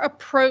our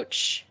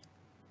approach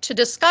to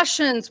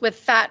discussions with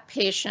fat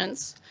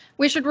patients,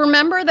 we should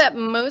remember that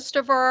most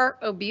of our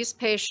obese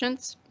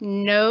patients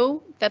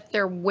know that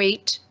their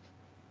weight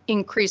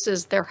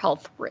increases their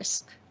health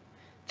risk.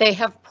 They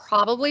have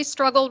probably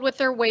struggled with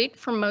their weight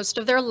for most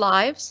of their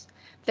lives.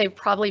 They've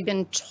probably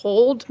been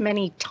told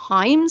many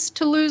times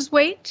to lose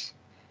weight.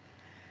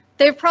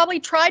 They've probably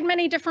tried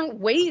many different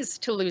ways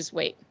to lose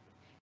weight.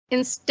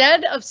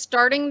 Instead of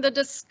starting the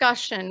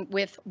discussion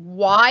with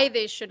why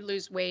they should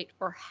lose weight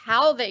or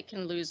how they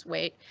can lose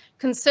weight,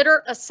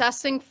 consider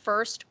assessing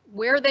first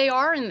where they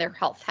are in their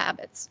health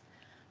habits.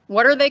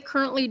 What are they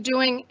currently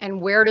doing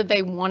and where do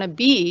they want to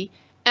be?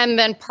 And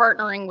then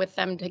partnering with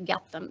them to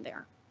get them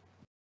there.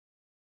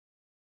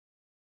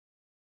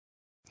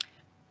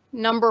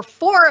 Number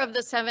 4 of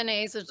the 7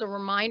 A's is a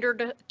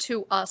reminder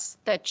to us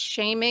that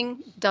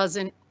shaming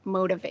doesn't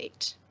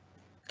motivate.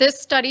 This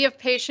study of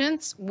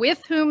patients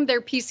with whom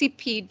their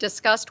PCP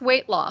discussed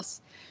weight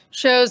loss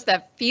shows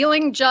that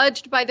feeling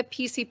judged by the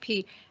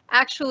PCP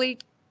actually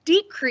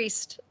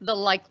decreased the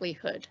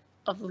likelihood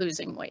of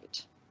losing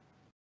weight.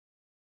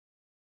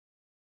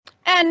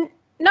 And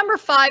number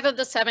 5 of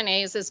the 7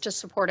 A's is to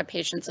support a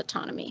patient's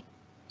autonomy.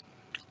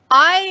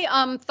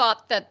 I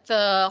thought that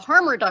the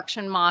harm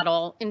reduction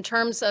model, in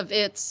terms of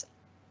its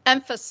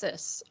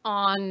emphasis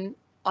on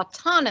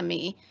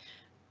autonomy,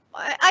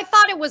 I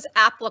thought it was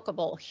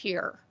applicable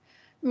here.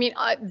 I mean,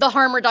 the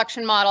harm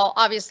reduction model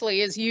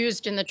obviously is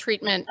used in the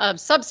treatment of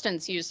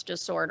substance use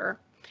disorder.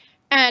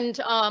 And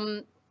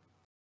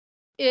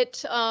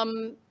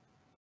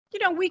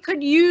we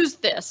could use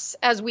this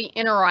as we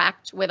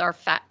interact with our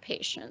fat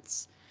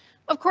patients.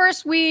 Of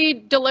course, we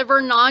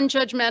deliver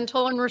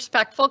non-judgmental and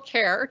respectful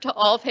care to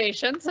all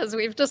patients, as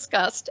we've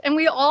discussed, and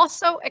we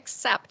also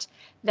accept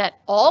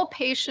that all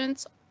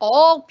patients,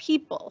 all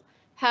people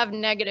have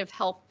negative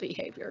health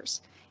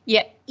behaviors.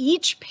 Yet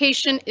each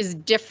patient is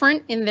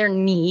different in their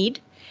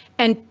need,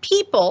 and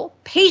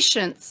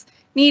patients,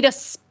 need a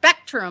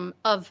spectrum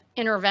of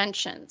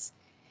interventions.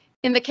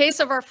 In the case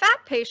of our fat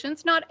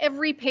patients, not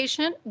every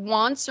patient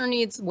wants or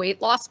needs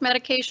weight loss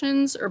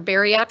medications or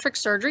bariatric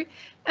surgery,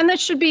 and that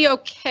should be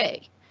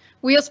okay.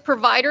 We as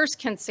providers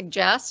can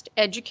suggest,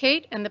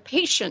 educate, and the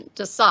patient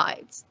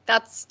decides.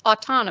 That's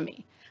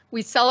autonomy.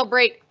 We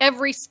celebrate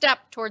every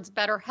step towards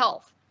better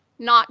health,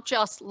 not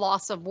just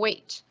loss of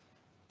weight.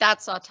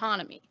 That's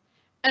autonomy.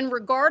 And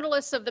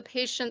regardless of the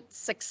patient's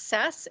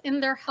success in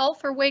their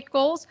health or weight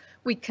goals,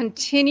 we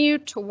continue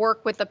to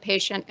work with the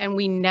patient and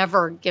we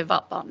never give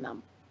up on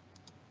them.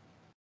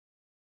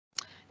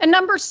 And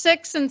number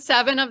 6 and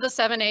 7 of the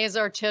 7 A's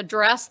are to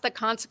address the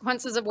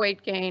consequences of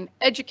weight gain,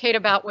 educate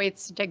about weight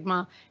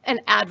stigma,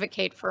 and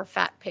advocate for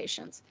fat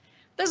patients.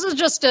 This is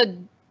just a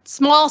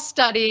small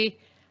study.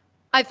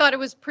 I thought it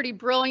was pretty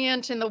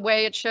brilliant in the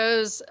way it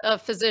shows a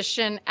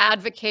physician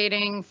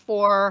advocating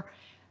for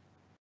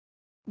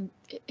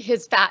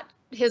his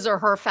or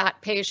her fat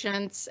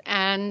patients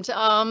and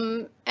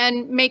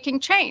making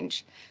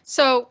change.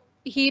 So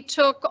he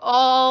took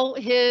all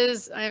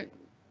his,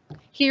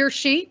 he or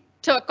she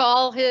took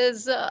all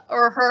his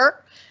or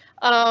her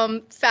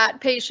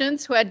fat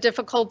patients who had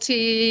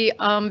difficulty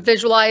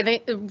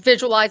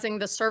visualizing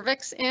the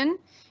cervix in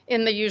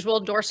the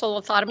usual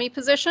dorsal lithotomy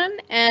position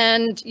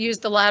and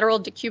used the lateral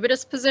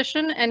decubitus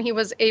position, and he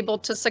was able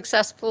to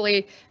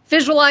successfully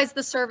visualize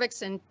the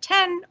cervix in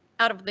 10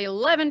 out of the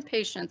 11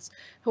 patients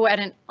who had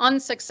an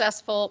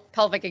unsuccessful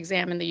pelvic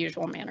exam in the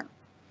usual manner.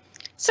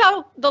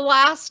 So the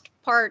last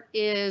part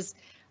is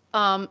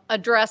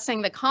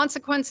addressing the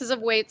consequences of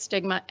weight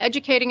stigma,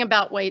 educating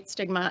about weight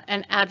stigma,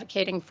 and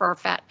advocating for our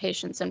fat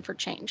patients and for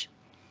change.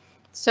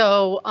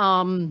 So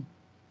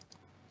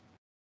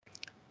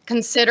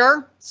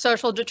consider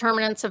social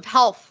determinants of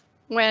health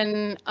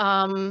when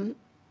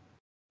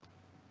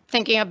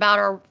thinking about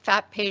our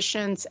fat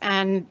patients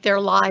and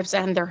their lives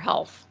and their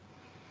health.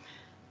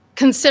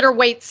 Consider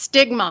weight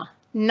stigma,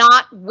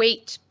 not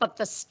weight, but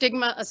the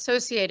stigma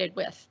associated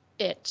with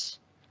it,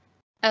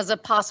 as a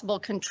possible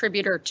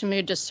contributor to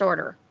mood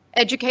disorder.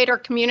 educate our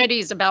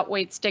communities about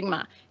weight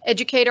stigma,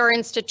 educate our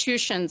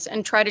institutions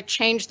and try to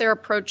change their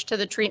approach to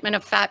the treatment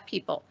of fat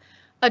people,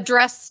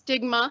 address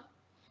stigma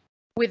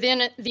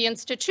within the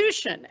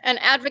institution, and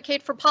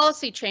advocate for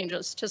policy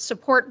changes to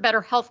support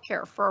better health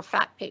care for our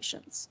fat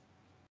patients.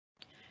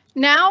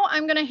 Now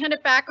I'm going to hand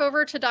it back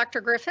over to Dr.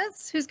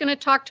 Griffiths, who's going to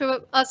talk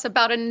to us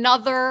about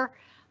another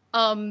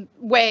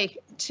way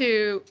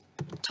to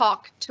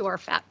talk to our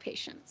fat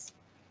patients.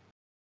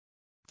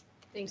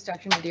 Thanks,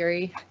 Dr.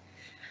 Nadiri.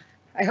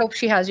 I hope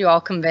she has you all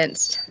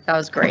convinced. That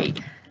was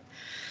great.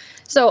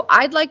 So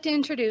I'd like to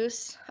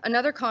introduce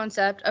another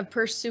concept of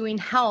pursuing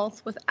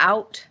health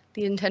without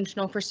the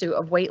intentional pursuit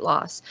of weight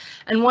loss.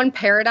 And one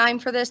paradigm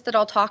for this that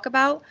I'll talk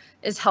about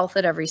is health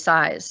at every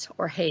size,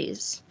 or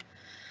HAES.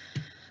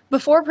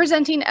 Before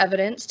presenting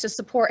evidence to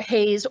support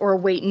HAES or a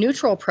weight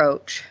neutral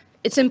approach,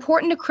 it's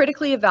important to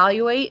critically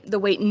evaluate the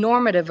weight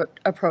normative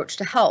approach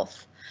to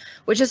health,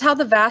 which is how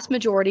the vast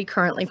majority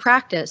currently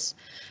practice,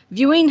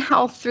 viewing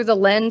health through the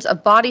lens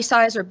of body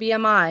size or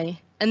BMI,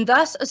 and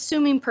thus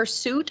assuming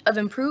pursuit of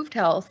improved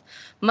health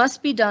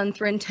must be done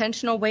through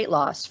intentional weight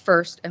loss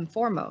first and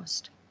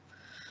foremost.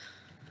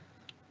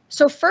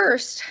 So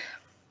first,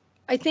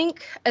 I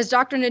think, as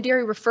Dr.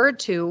 Nadiri referred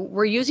to,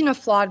 we're using a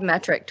flawed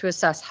metric to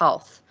assess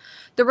health.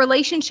 The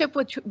relationship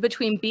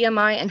between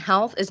BMI and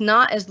health is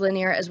not as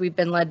linear as we've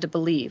been led to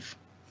believe.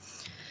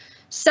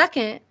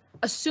 Second,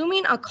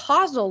 assuming a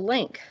causal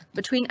link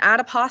between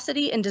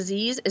adiposity and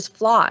disease is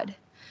flawed.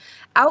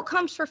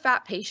 Outcomes for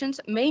fat patients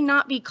may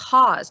not be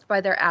caused by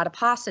their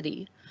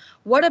adiposity.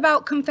 What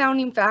about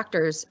confounding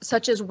factors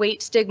such as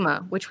weight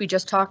stigma, which we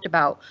just talked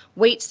about,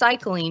 weight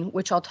cycling,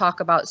 which I'll talk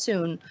about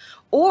soon,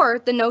 or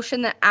the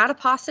notion that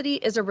adiposity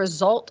is a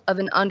result of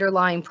an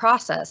underlying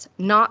process,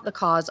 not the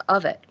cause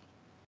of it?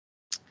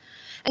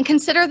 And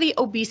consider the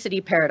obesity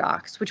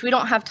paradox, which we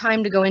don't have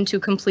time to go into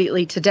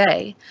completely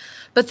today.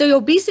 But the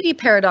obesity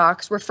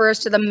paradox refers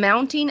to the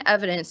mounting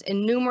evidence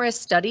in numerous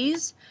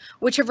studies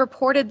which have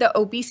reported that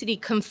obesity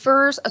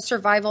confers a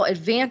survival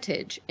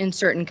advantage in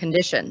certain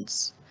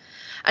conditions.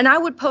 And I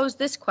would pose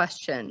this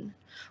question: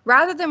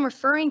 rather than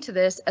referring to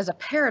this as a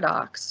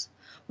paradox,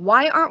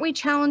 why aren't we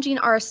challenging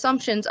our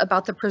assumptions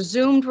about the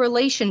presumed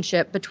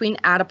relationship between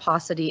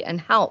adiposity and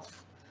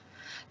health?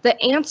 The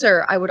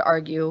answer, I would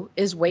argue,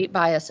 is weight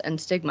bias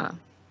and stigma.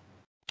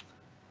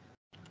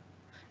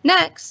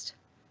 Next,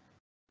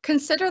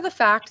 consider the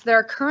fact that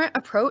our current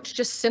approach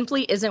just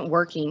simply isn't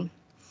working.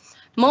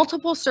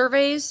 Multiple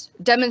surveys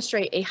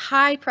demonstrate a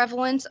high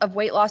prevalence of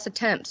weight loss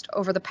attempts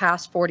over the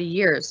past 40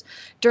 years,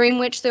 during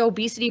which the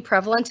obesity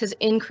prevalence has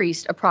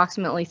increased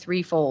approximately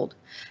threefold.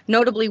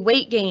 Notably,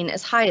 weight gain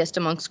is highest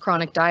amongst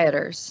chronic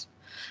dieters.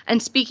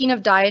 And speaking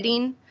of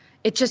dieting,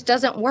 it just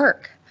doesn't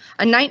work.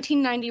 A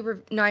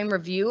 1999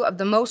 review of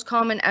the most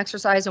common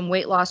exercise and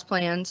weight loss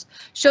plans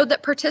showed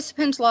that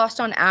participants lost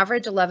on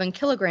average 11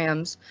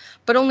 kilograms,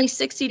 but only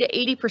 60 to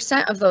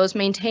 80% of those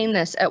maintained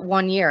this at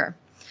 1 year.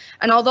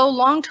 And although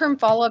long-term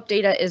follow-up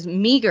data is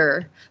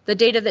meager, the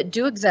data that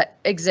do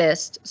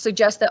exist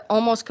suggests that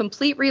almost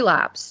complete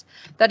relapse,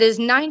 that is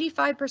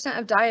 95%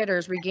 of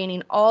dieters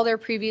regaining all their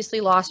previously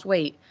lost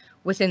weight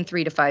within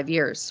 3 to 5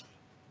 years.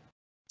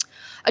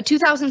 A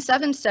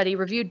 2007 study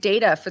reviewed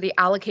data for the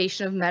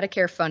allocation of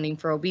Medicare funding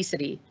for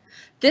obesity.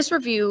 This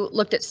review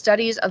looked at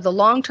studies of the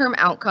long-term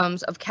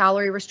outcomes of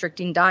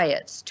calorie-restricting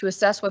diets to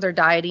assess whether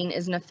dieting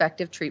is an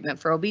effective treatment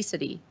for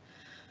obesity.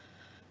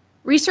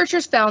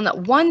 Researchers found that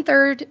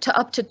 1/3 to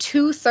up to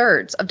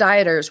 2/3 of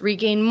dieters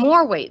regain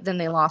more weight than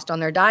they lost on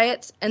their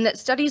diets, and that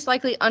studies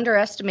likely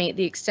underestimate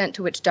the extent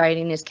to which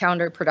dieting is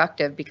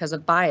counterproductive because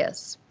of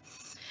bias.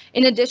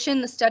 In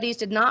addition, the studies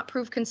did not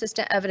provide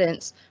consistent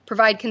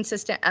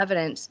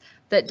evidence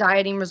that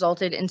dieting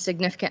resulted in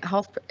significant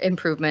health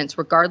improvements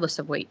regardless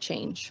of weight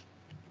change.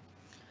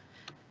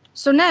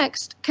 So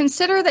next,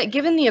 consider that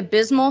given the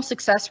abysmal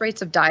success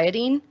rates of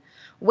dieting,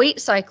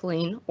 weight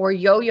cycling, or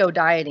yo-yo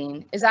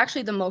dieting, is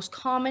actually the most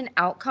common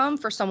outcome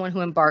for someone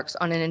who embarks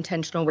on an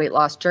intentional weight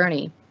loss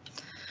journey.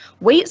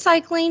 Weight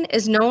cycling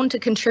is known to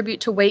contribute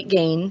to weight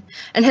gain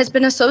and has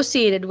been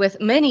associated with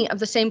many of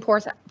the same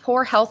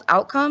poor health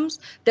outcomes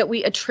that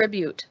we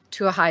attribute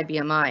to a high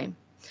BMI.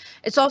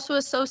 It's also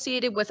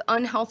associated with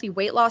unhealthy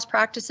weight loss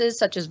practices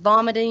such as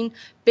vomiting,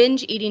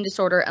 binge eating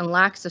disorder, and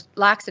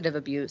laxative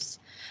abuse.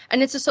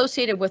 And it's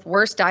associated with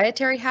worse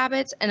dietary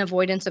habits and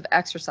avoidance of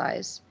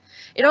exercise.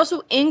 It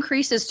also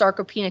increases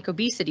sarcopenic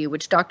obesity,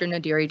 which Dr.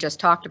 Nadiri just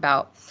talked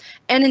about.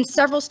 And in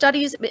several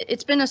studies,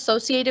 it's been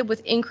associated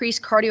with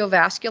increased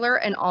cardiovascular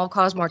and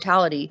all-cause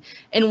mortality.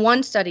 In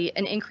one study,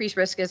 an increased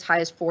risk as high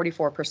as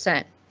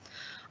 44%.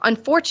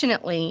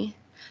 Unfortunately,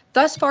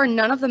 thus far,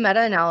 none of the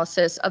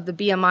meta-analysis of the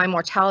BMI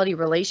mortality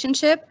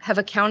relationship have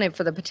accounted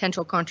for the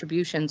potential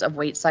contributions of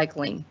weight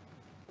cycling.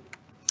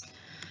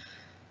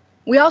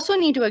 We also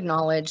need to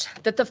acknowledge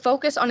that the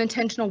focus on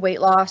intentional weight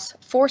loss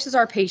forces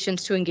our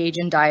patients to engage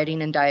in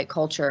dieting and diet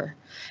culture,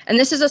 and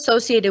this is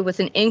associated with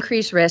an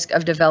increased risk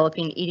of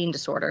developing eating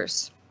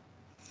disorders.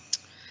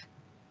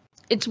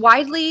 It's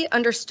widely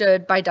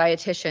understood by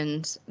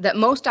dietitians that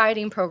most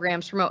dieting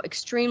programs promote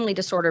extremely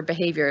disordered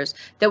behaviors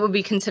that would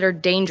be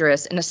considered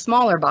dangerous in a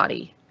smaller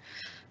body.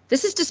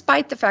 This is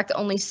despite the fact that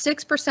only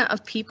 6%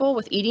 of people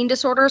with eating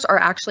disorders are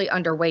actually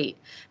underweight,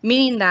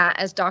 meaning that,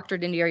 as Dr.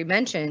 Nadieri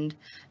mentioned,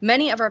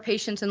 many of our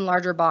patients in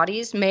larger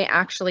bodies may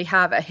actually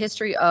have a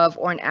history of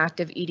or an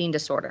active eating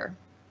disorder.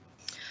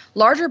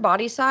 Larger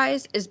body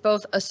size is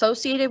both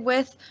associated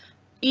with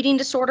eating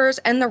disorders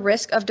and the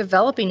risk of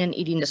developing an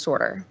eating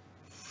disorder.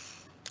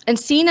 And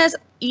seen as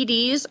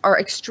EDs are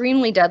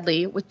extremely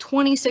deadly, with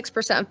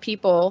 26% of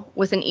people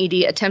with an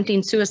ED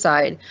attempting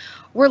suicide,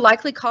 we're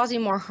likely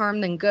causing more harm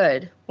than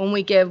good when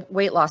we give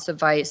weight loss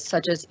advice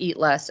such as eat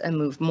less and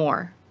move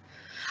more.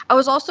 I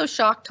was also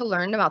shocked to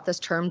learn about this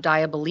term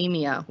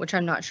diabulimia, which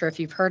I'm not sure if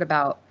you've heard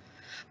about.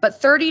 But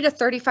 30 to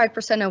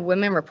 35% of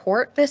women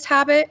report this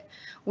habit,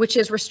 which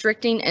is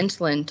restricting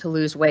insulin to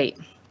lose weight.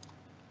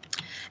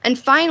 And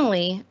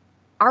finally,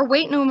 our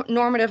weight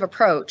normative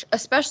approach,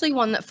 especially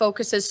one that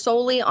focuses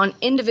solely on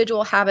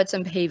individual habits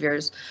and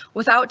behaviors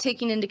without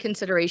taking into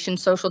consideration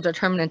social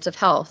determinants of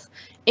health,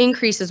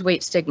 increases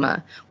weight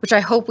stigma, which I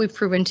hope we've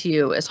proven to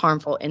you is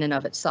harmful in and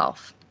of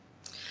itself.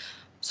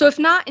 So if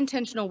not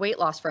intentional weight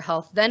loss for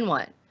health, then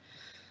what?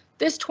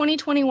 This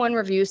 2021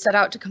 review set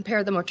out to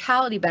compare the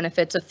mortality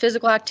benefits of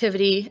physical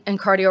activity and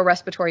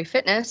cardiorespiratory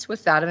fitness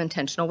with that of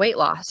intentional weight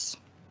loss.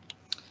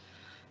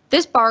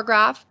 This bar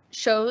graph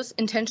shows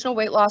intentional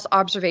weight loss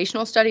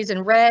observational studies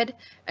in red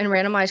and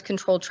randomized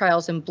controlled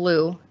trials in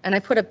blue, and I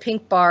put a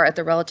pink bar at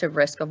the relative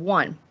risk of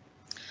 1.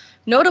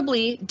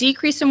 Notably,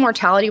 decrease in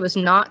mortality was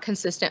not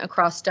consistent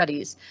across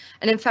studies,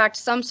 and in fact,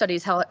 some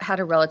studies had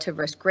a relative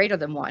risk greater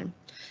than 1.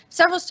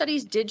 Several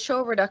studies did show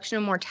a reduction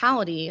in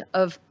mortality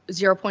of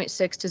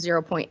 0.6 to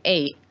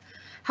 0.8.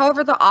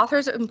 However, the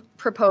authors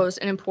proposed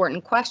an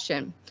important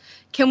question.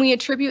 Can we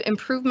attribute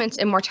improvements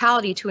in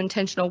mortality to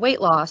intentional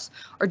weight loss,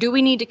 or do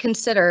we need to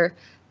consider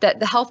that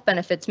the health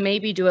benefits may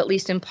be due at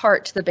least in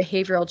part to the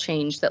behavioral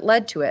change that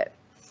led to it?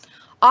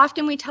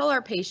 Often we tell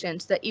our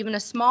patients that even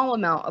a small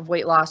amount of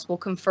weight loss will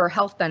confer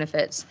health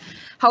benefits.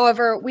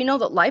 However, we know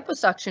that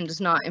liposuction does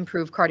not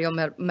improve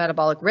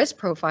cardiometabolic risk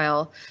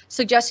profile,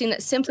 suggesting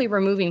that simply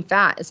removing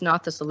fat is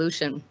not the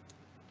solution.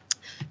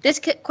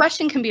 This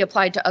question can be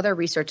applied to other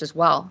research as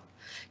well.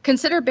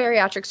 Consider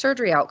bariatric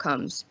surgery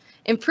outcomes.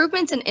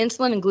 Improvements in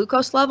insulin and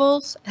glucose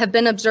levels have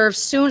been observed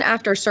soon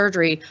after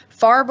surgery,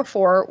 far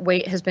before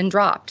weight has been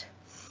dropped.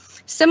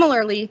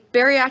 Similarly,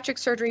 bariatric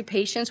surgery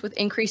patients with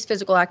increased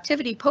physical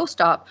activity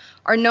post-op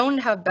are known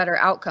to have better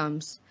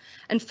outcomes.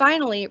 And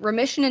finally,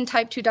 remission in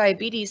type 2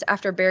 diabetes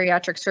after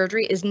bariatric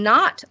surgery is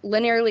not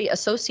linearly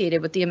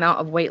associated with the amount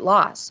of weight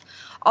loss,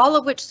 all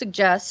of which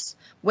suggests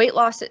weight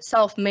loss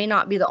itself may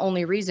not be the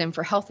only reason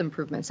for health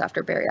improvements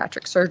after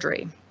bariatric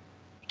surgery.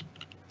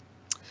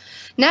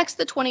 Next,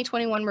 the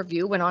 2021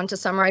 review went on to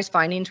summarize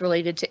findings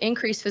related to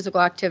increased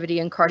physical activity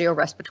and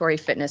cardiorespiratory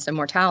fitness and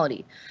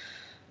mortality.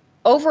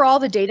 Overall,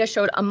 the data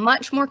showed a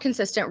much more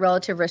consistent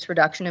relative risk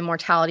reduction in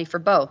mortality for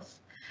both.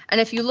 And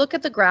if you look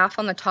at the graph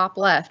on the top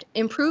left,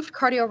 improved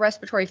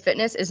cardiorespiratory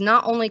fitness is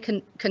not only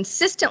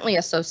consistently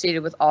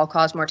associated with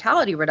all-cause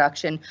mortality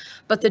reduction,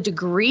 but the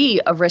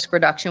degree of risk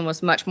reduction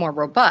was much more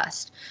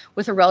robust,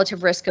 with a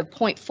relative risk of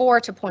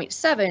 0.4 to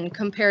 0.7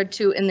 compared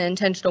to, in the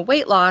intentional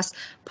weight loss,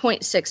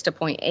 0.6 to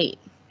 0.8.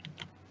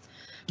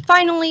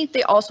 Finally,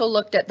 they also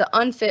looked at the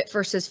unfit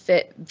versus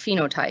fit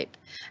phenotype,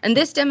 and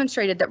this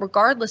demonstrated that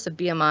regardless of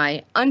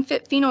BMI,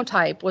 unfit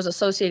phenotype was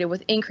associated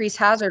with increased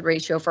hazard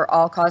ratio for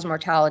all-cause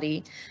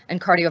mortality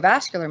and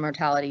cardiovascular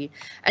mortality,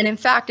 and in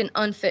fact, an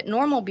unfit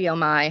normal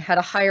BMI had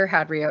a higher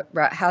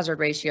hazard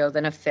ratio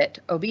than a fit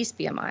obese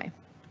BMI.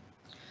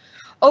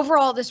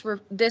 Overall,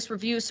 this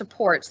review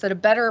supports that a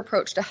better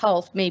approach to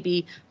health may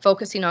be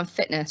focusing on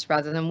fitness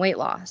rather than weight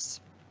loss.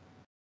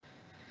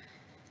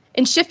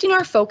 In shifting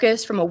our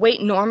focus from a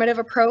weight normative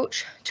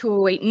approach to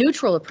a weight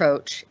neutral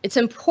approach, it's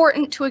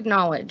important to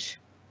acknowledge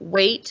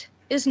weight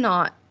is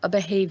not a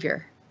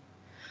behavior.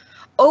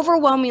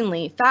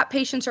 Overwhelmingly, fat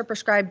patients are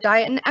prescribed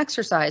diet and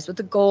exercise with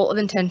the goal of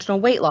intentional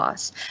weight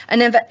loss,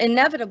 and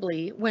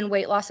inevitably, when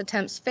weight loss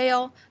attempts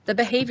fail, the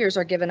behaviors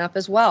are given up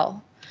as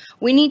well.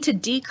 We need to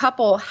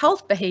decouple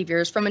health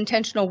behaviors from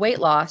intentional weight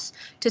loss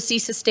to see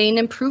sustained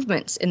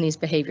improvements in these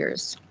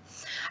behaviors.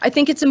 I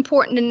think it's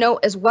important to note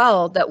as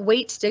well that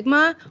weight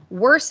stigma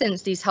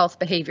worsens these health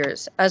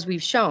behaviors, as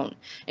we've shown,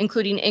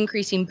 including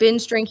increasing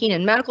binge drinking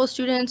in medical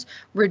students,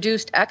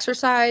 reduced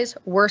exercise,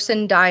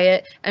 worsened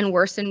diet, and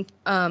worsened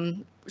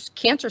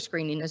cancer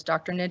screening, as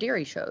Dr.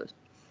 Nadieri shows.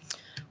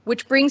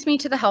 Which brings me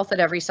to the health at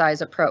every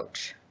size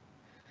approach.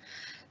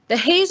 The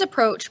HAES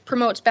approach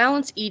promotes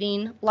balanced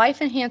eating,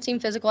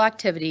 life-enhancing physical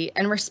activity,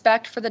 and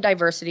respect for the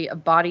diversity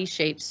of body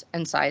shapes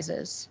and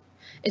sizes.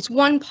 It's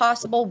one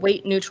possible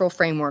weight-neutral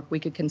framework we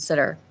could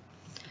consider.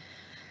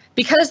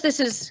 Because this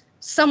is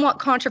somewhat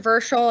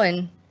controversial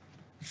and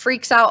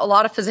freaks out a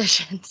lot of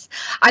physicians,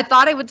 I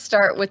thought I would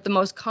start with the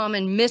most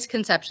common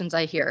misconceptions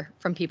I hear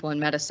from people in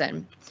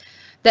medicine.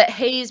 That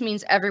HAES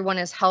means everyone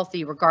is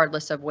healthy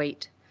regardless of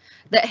weight.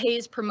 that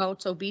Haze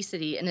promotes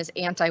obesity and is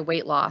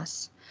anti-weight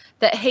loss,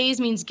 that Haze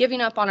means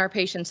giving up on our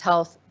patients'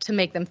 health to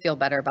make them feel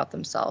better about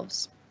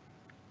themselves.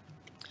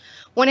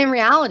 When in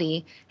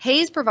reality,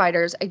 Haze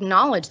providers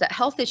acknowledge that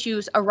health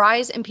issues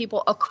arise in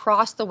people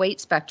across the weight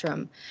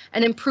spectrum,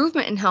 and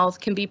improvement in health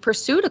can be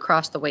pursued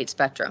across the weight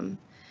spectrum.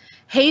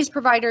 Haze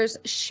providers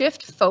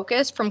shift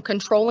focus from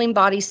controlling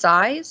body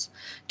size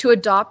to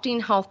adopting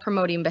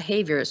health-promoting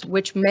behaviors,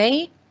 which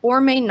may or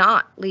may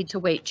not lead to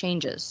weight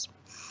changes.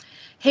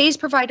 Haze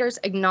providers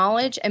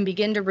acknowledge and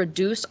begin to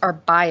reduce our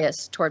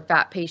bias toward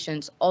fat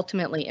patients,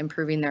 ultimately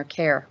improving their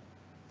care.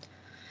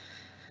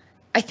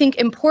 I think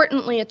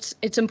importantly,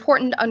 it's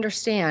important to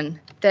understand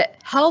that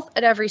health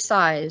at every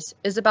size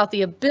is about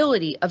the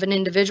ability of an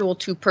individual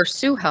to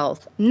pursue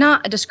health,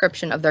 not a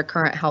description of their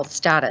current health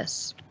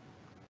status.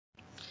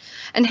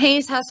 And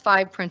Haze has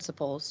 5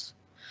 principles.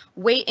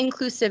 Weight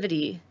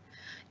inclusivity.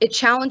 It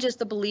challenges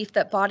the belief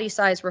that body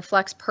size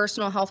reflects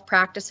personal health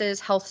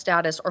practices, health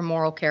status, or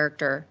moral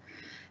character.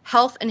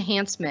 Health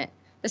enhancement.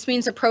 This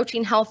means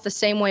approaching health the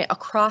same way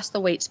across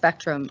the weight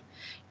spectrum.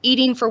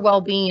 Eating for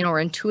well-being or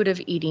intuitive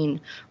eating,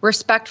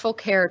 respectful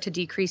care to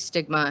decrease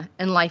stigma,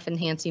 and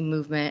life-enhancing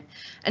movement.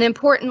 And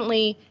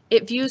importantly,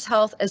 it views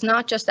health as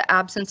not just the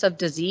absence of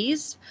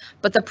disease,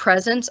 but the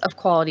presence of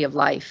quality of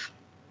life.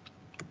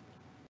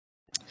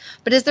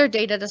 But is there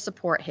data to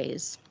support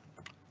Haze?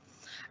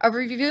 A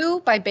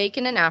review by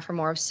Bacon and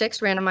Aframore of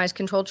 6 randomized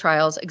controlled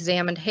trials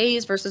examined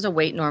Haze versus a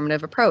weight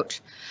normative approach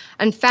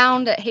and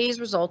found that Haze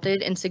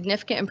resulted in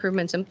significant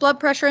improvements in blood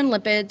pressure and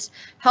lipids,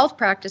 health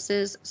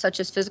practices such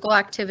as physical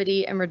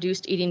activity and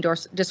reduced eating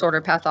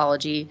disorder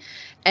pathology,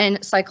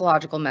 and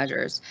psychological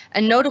measures.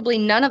 And notably,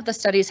 none of the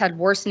studies had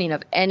worsening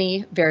of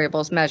any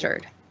variables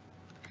measured.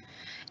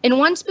 In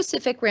one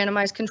specific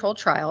randomized controlled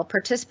trial,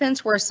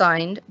 participants were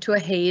assigned to a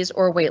Haze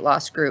or weight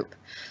loss group.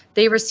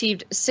 They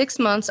received 6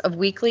 months of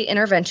weekly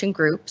intervention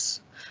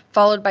groups,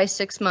 followed by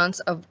 6 months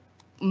of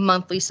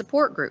monthly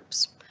support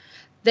groups.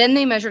 Then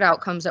they measured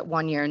outcomes at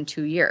 1 year and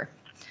 2 years.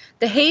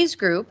 The Haze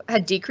group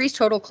had decreased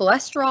total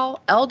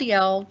cholesterol,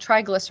 LDL,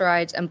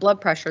 triglycerides, and blood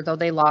pressure, though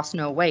they lost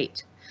no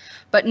weight.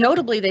 But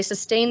notably, they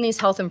sustained these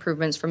health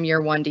improvements from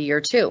year 1 to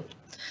year 2.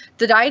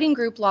 The dieting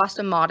group lost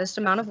a modest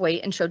amount of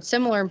weight and showed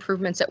similar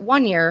improvements at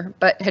 1 year,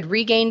 but had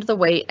regained the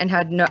weight and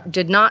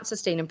did not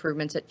sustain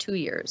improvements at 2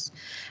 years.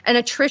 And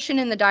attrition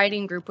in the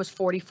dieting group was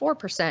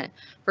 44%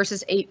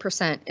 versus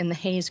 8% in the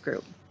Haze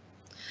group.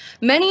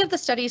 Many of the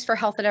studies for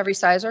health at every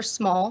size are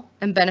small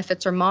and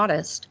benefits are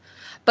modest.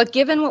 But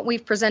given what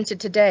we've presented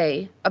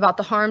today about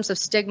the harms of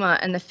stigma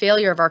and the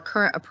failure of our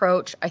current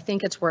approach, I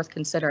think it's worth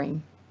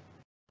considering.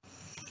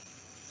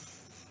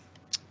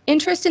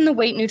 Interest in the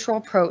weight-neutral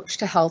approach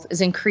to health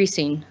is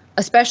increasing,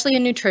 especially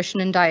in nutrition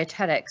and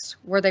dietetics,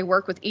 where they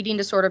work with eating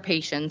disorder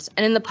patients,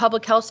 and in the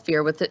public health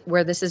sphere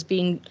where this is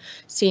being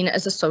seen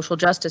as a social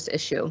justice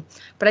issue.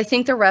 But I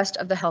think the rest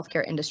of the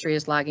healthcare industry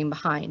is lagging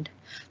behind.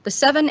 The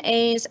 7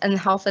 A's and the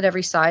health at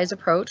every size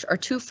approach are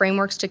 2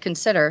 frameworks to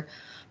consider,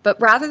 but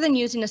rather than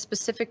using a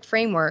specific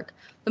framework,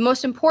 the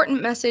most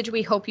important message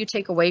we hope you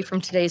take away from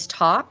today's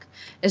talk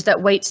is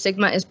that weight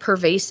stigma is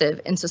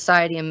pervasive in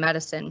society and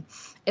medicine.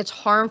 It's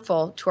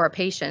harmful to our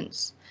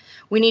patients.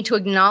 We need to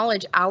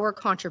acknowledge our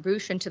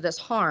contribution to this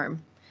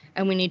harm,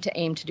 and we need to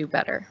aim to do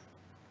better.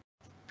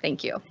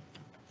 Thank you.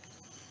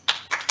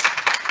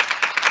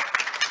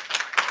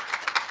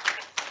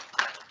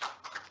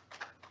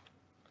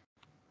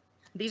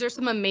 These are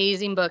some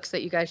amazing books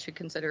that you guys should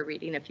consider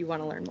reading if you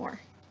want to learn more.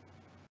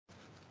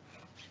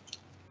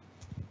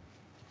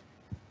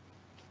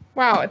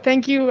 Wow,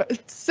 thank you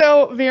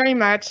so very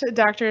much,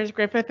 Drs.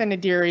 Griffith and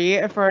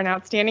Nadiri, for an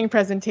outstanding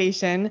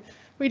presentation.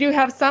 We do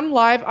have some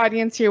live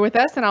audience here with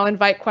us, and I'll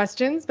invite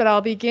questions, but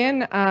I'll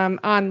begin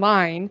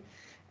online.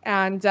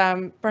 And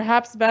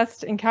perhaps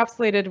best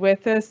encapsulated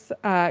with this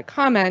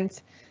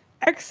comment,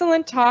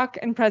 excellent talk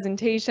and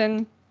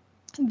presentation.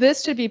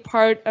 This should be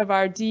part of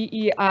our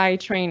DEI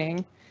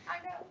training. I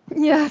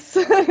know. Yes.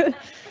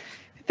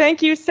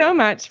 Thank you so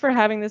much for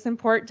having this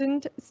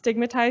important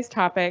stigmatized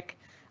topic.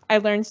 I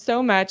learned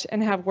so much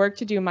and have work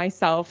to do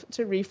myself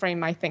to reframe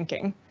my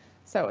thinking.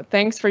 So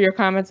thanks for your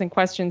comments and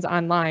questions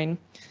online.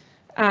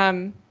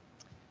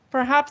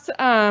 Perhaps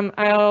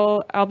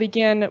I'll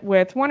begin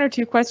with 1 or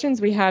 2 questions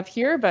we have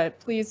here, but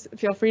please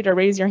feel free to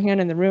raise your hand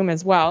in the room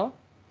as well.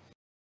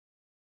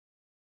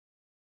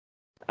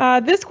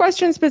 This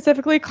question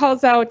specifically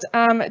calls out,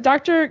 can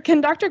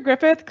Dr.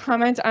 Griffith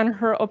comment on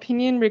her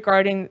opinion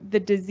regarding the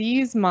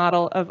disease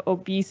model of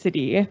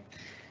obesity?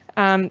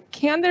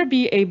 Can there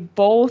be a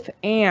both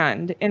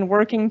and in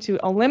working to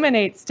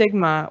eliminate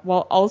stigma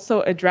while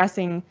also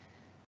addressing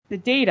the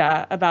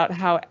data about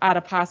how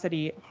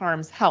adiposity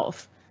harms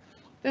health?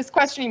 This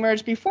question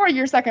emerged before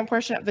your second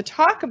portion of the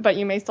talk, but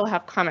you may still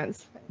have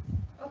comments.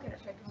 Okay,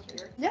 should I come over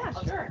here? Yeah,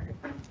 sure.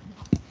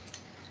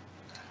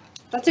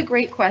 That's a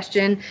great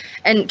question,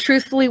 and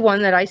truthfully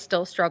one that I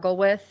still struggle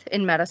with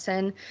in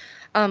medicine.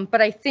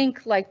 But I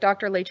think, like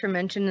Dr. Later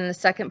mentioned in the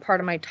second part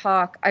of my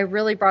talk, I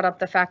really brought up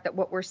the fact that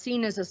what we're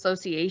seeing is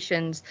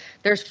associations.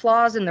 There's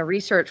flaws in the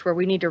research where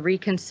we need to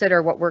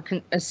reconsider what we're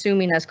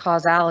assuming as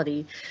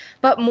causality.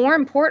 But more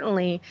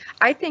importantly,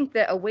 I think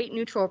that a weight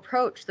neutral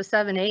approach, the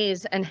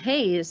 7As and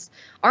HAES,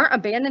 aren't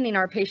abandoning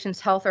our patients'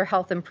 health or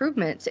health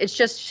improvements. It's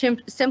just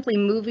simply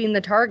moving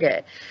the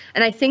target.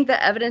 And I think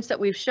the evidence that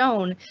we've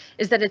shown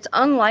is that it's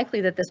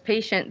unlikely that this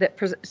patient that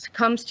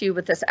comes to you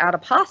with this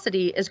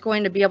adiposity is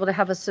going to be able to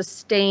have a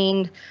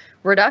sustained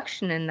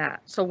reduction in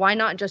that. So why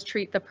not just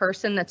treat the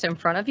person that's in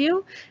front of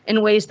you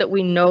in ways that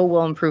we know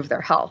will improve their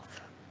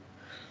health?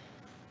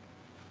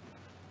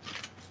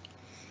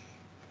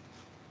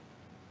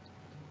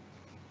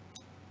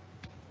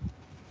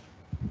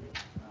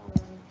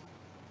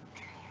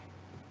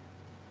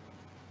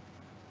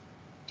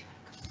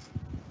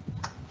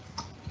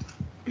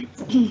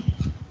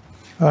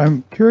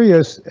 I'm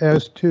curious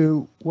as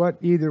to what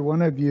either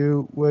one of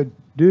you would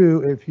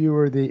do if you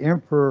were the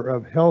emperor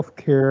of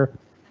healthcare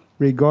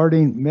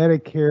regarding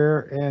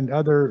Medicare and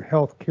other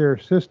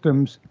healthcare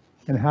systems,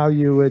 and how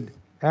you would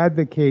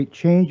advocate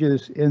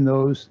changes in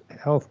those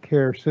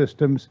healthcare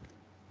systems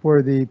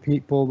for the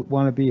people that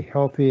want to be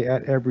healthy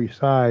at every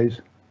size.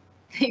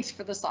 Thanks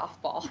for the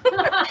softball.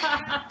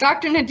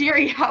 Dr.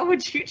 Nadiri, how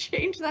would you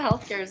change the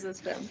healthcare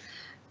system?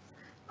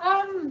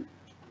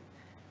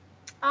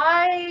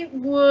 I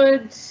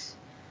would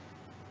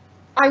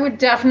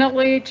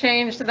definitely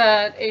change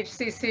that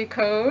HCC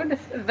code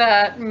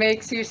that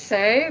makes you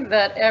say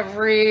that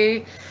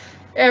every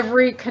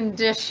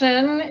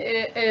condition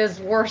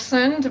is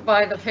worsened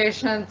by the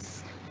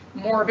patient's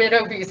morbid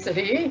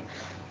obesity.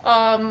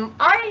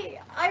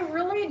 I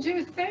really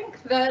do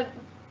think that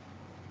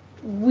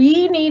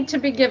we need to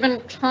be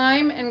given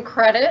time and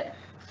credit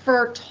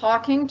for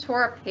talking to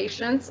our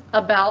patients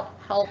about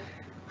health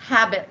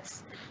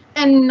habits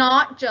and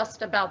not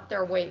just about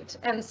their weight.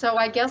 And so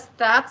I guess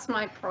that's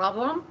my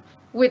problem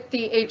with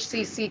the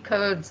HCC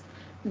codes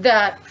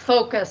that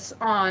focus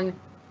on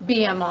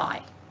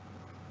BMI.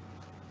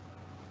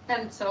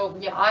 And so,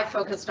 yeah, I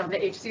focused on the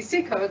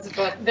HCC codes,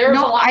 but there's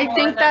a lot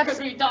more that could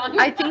be done.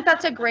 I think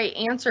that's a great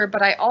answer,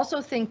 but I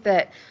also think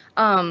that,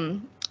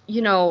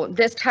 you know,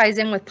 this ties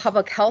in with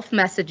public health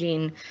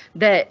messaging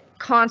that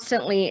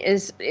constantly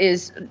is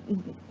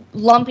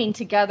lumping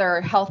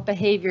together health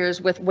behaviors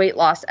with weight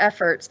loss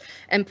efforts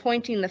and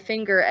pointing the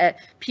finger at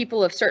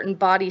people of certain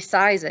body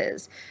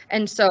sizes.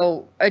 And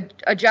so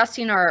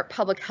adjusting our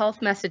public health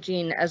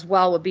messaging as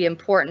well would be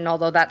important,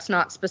 although that's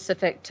not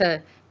specific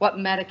to what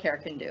Medicare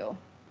can do.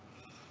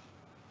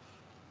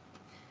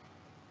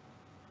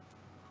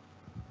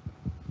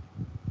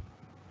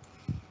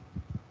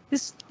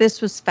 This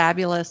was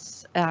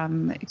fabulous,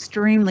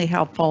 extremely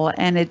helpful,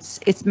 and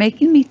it's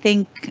making me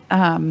think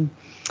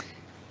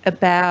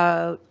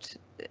about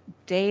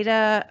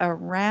data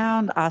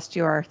around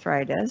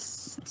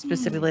osteoarthritis,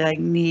 specifically like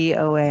knee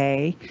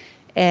OA,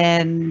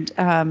 and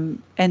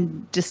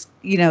just,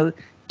 you know,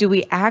 do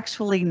we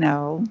actually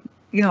know?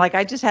 You know, like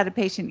I just had a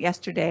patient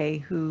yesterday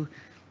who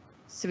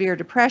severe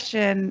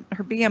depression,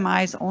 her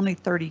BMI is only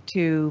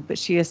 32, but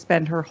she has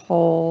spent her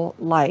whole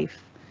life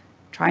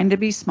trying to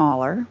be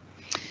smaller.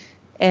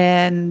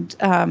 And,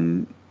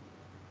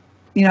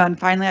 you know, and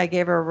finally I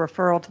gave her a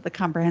referral to the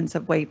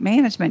comprehensive weight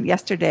management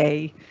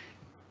yesterday,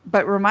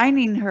 but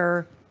reminding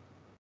her,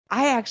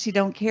 I actually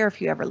don't care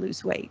if you ever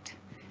lose weight.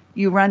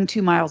 You run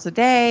 2 miles a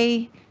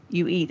day,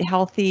 you eat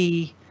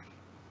healthy.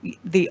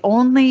 The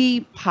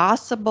only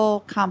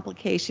possible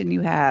complication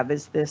you have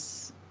is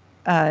this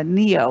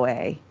knee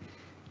OA.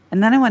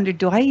 And then I wondered,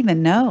 do I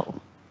even know?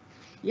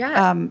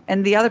 Yeah.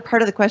 And the other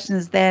part of the question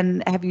is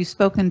then, have you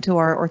spoken to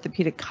our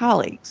orthopedic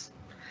colleagues?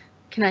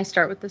 Can I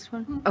start with this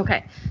one?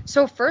 Okay.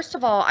 So first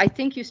of all, I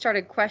think you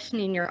started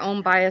questioning your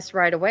own bias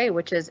right away,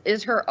 which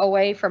is her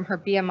OA from her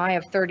BMI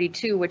of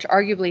 32, which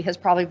arguably has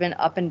probably been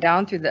up and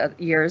down through the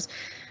years.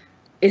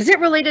 Is it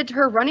related to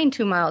her running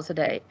 2 miles a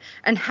day?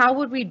 And how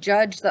would we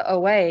judge the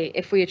OA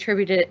if we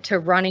attributed it to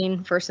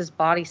running versus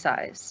body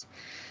size?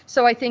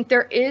 So I think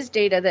there is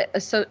data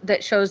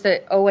that shows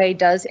that OA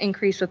does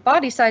increase with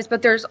body size,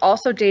 but there's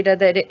also data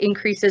that it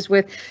increases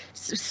with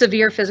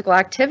severe physical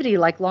activity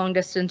like long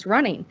distance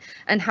running.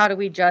 And how do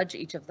we judge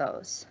each of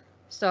those?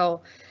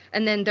 So,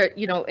 and then there,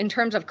 you know, in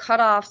terms of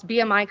cutoffs,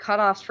 BMI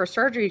cutoffs for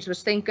surgeries, which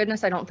thank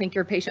goodness I don't think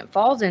your patient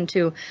falls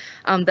into,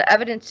 the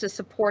evidence to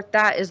support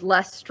that is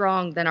less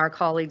strong than our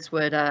colleagues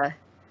would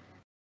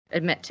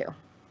admit to.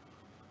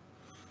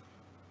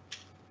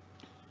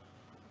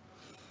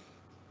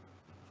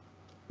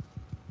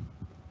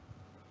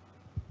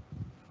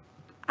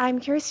 I'm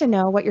curious to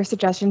know what your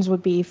suggestions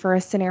would be for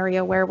a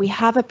scenario where we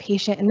have a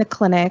patient in the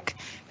clinic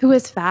who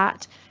is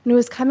fat and who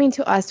is coming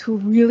to us who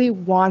really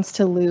wants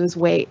to lose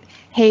weight.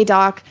 Hey,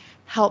 doc,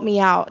 help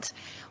me out.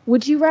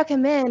 Would you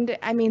recommend,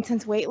 I mean,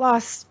 since weight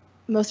loss,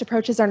 most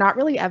approaches are not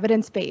really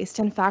evidence-based.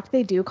 In fact,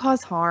 they do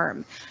cause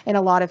harm in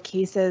a lot of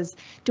cases.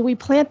 Do we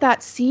plant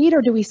that seed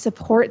or do we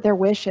support their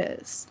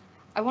wishes?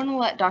 I want to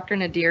let Dr.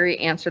 Nadiri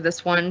answer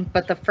this one,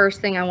 but the first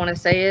thing I want to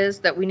say is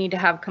that we need to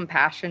have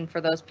compassion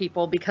for those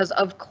people because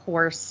of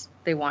course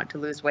they want to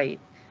lose weight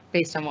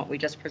based on what we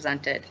just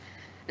presented.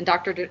 And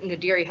Dr.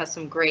 Nadiri has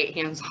some great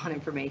hands-on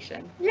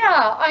information.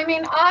 Yeah, I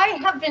mean, I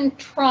have been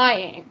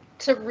trying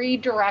to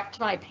redirect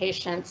my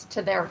patients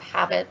to their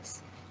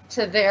habits,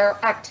 to their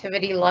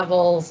activity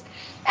levels.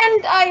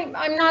 And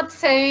I'm not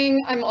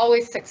saying I'm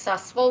always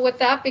successful with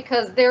that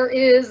because there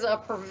is a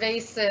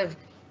pervasive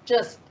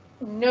just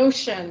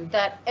notion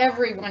that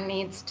everyone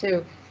needs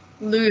to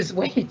lose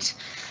weight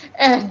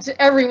and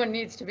everyone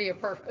needs to be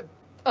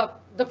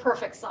the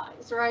perfect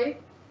size,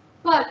 right?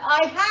 But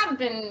I have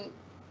been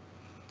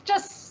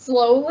just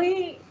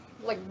slowly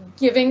like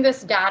giving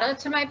this data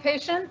to my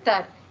patient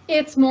that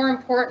it's more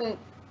important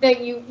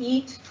that you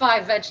eat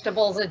 5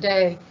 vegetables a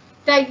day,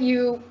 that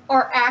you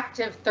are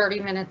active 30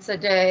 minutes a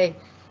day.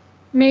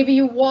 Maybe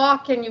you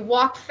walk and you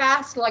walk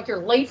fast like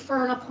you're late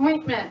for an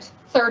appointment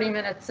 30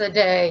 minutes a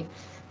day,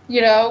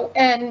 you know,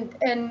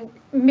 and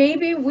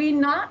maybe we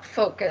not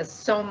focus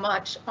so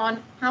much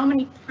on how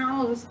many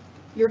pounds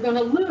you're going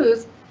to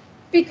lose,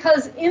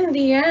 because in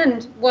the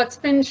end, what's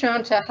been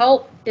shown to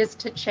help is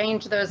to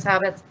change those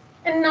habits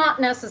and not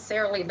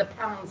necessarily the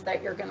pounds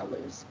that you're going to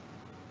lose.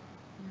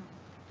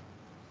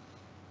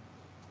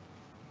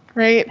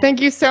 Great, thank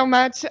you so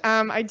much.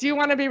 I do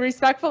want to be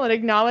respectful and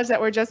acknowledge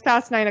that we're just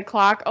past 9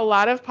 o'clock. A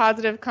lot of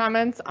positive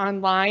comments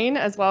online,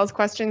 as well as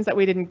questions that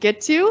we didn't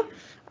get to.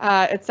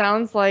 It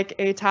sounds like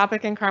a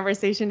topic and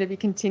conversation to be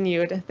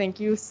continued.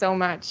 Thank you so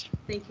much.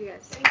 Thank you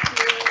guys. Thank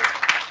you.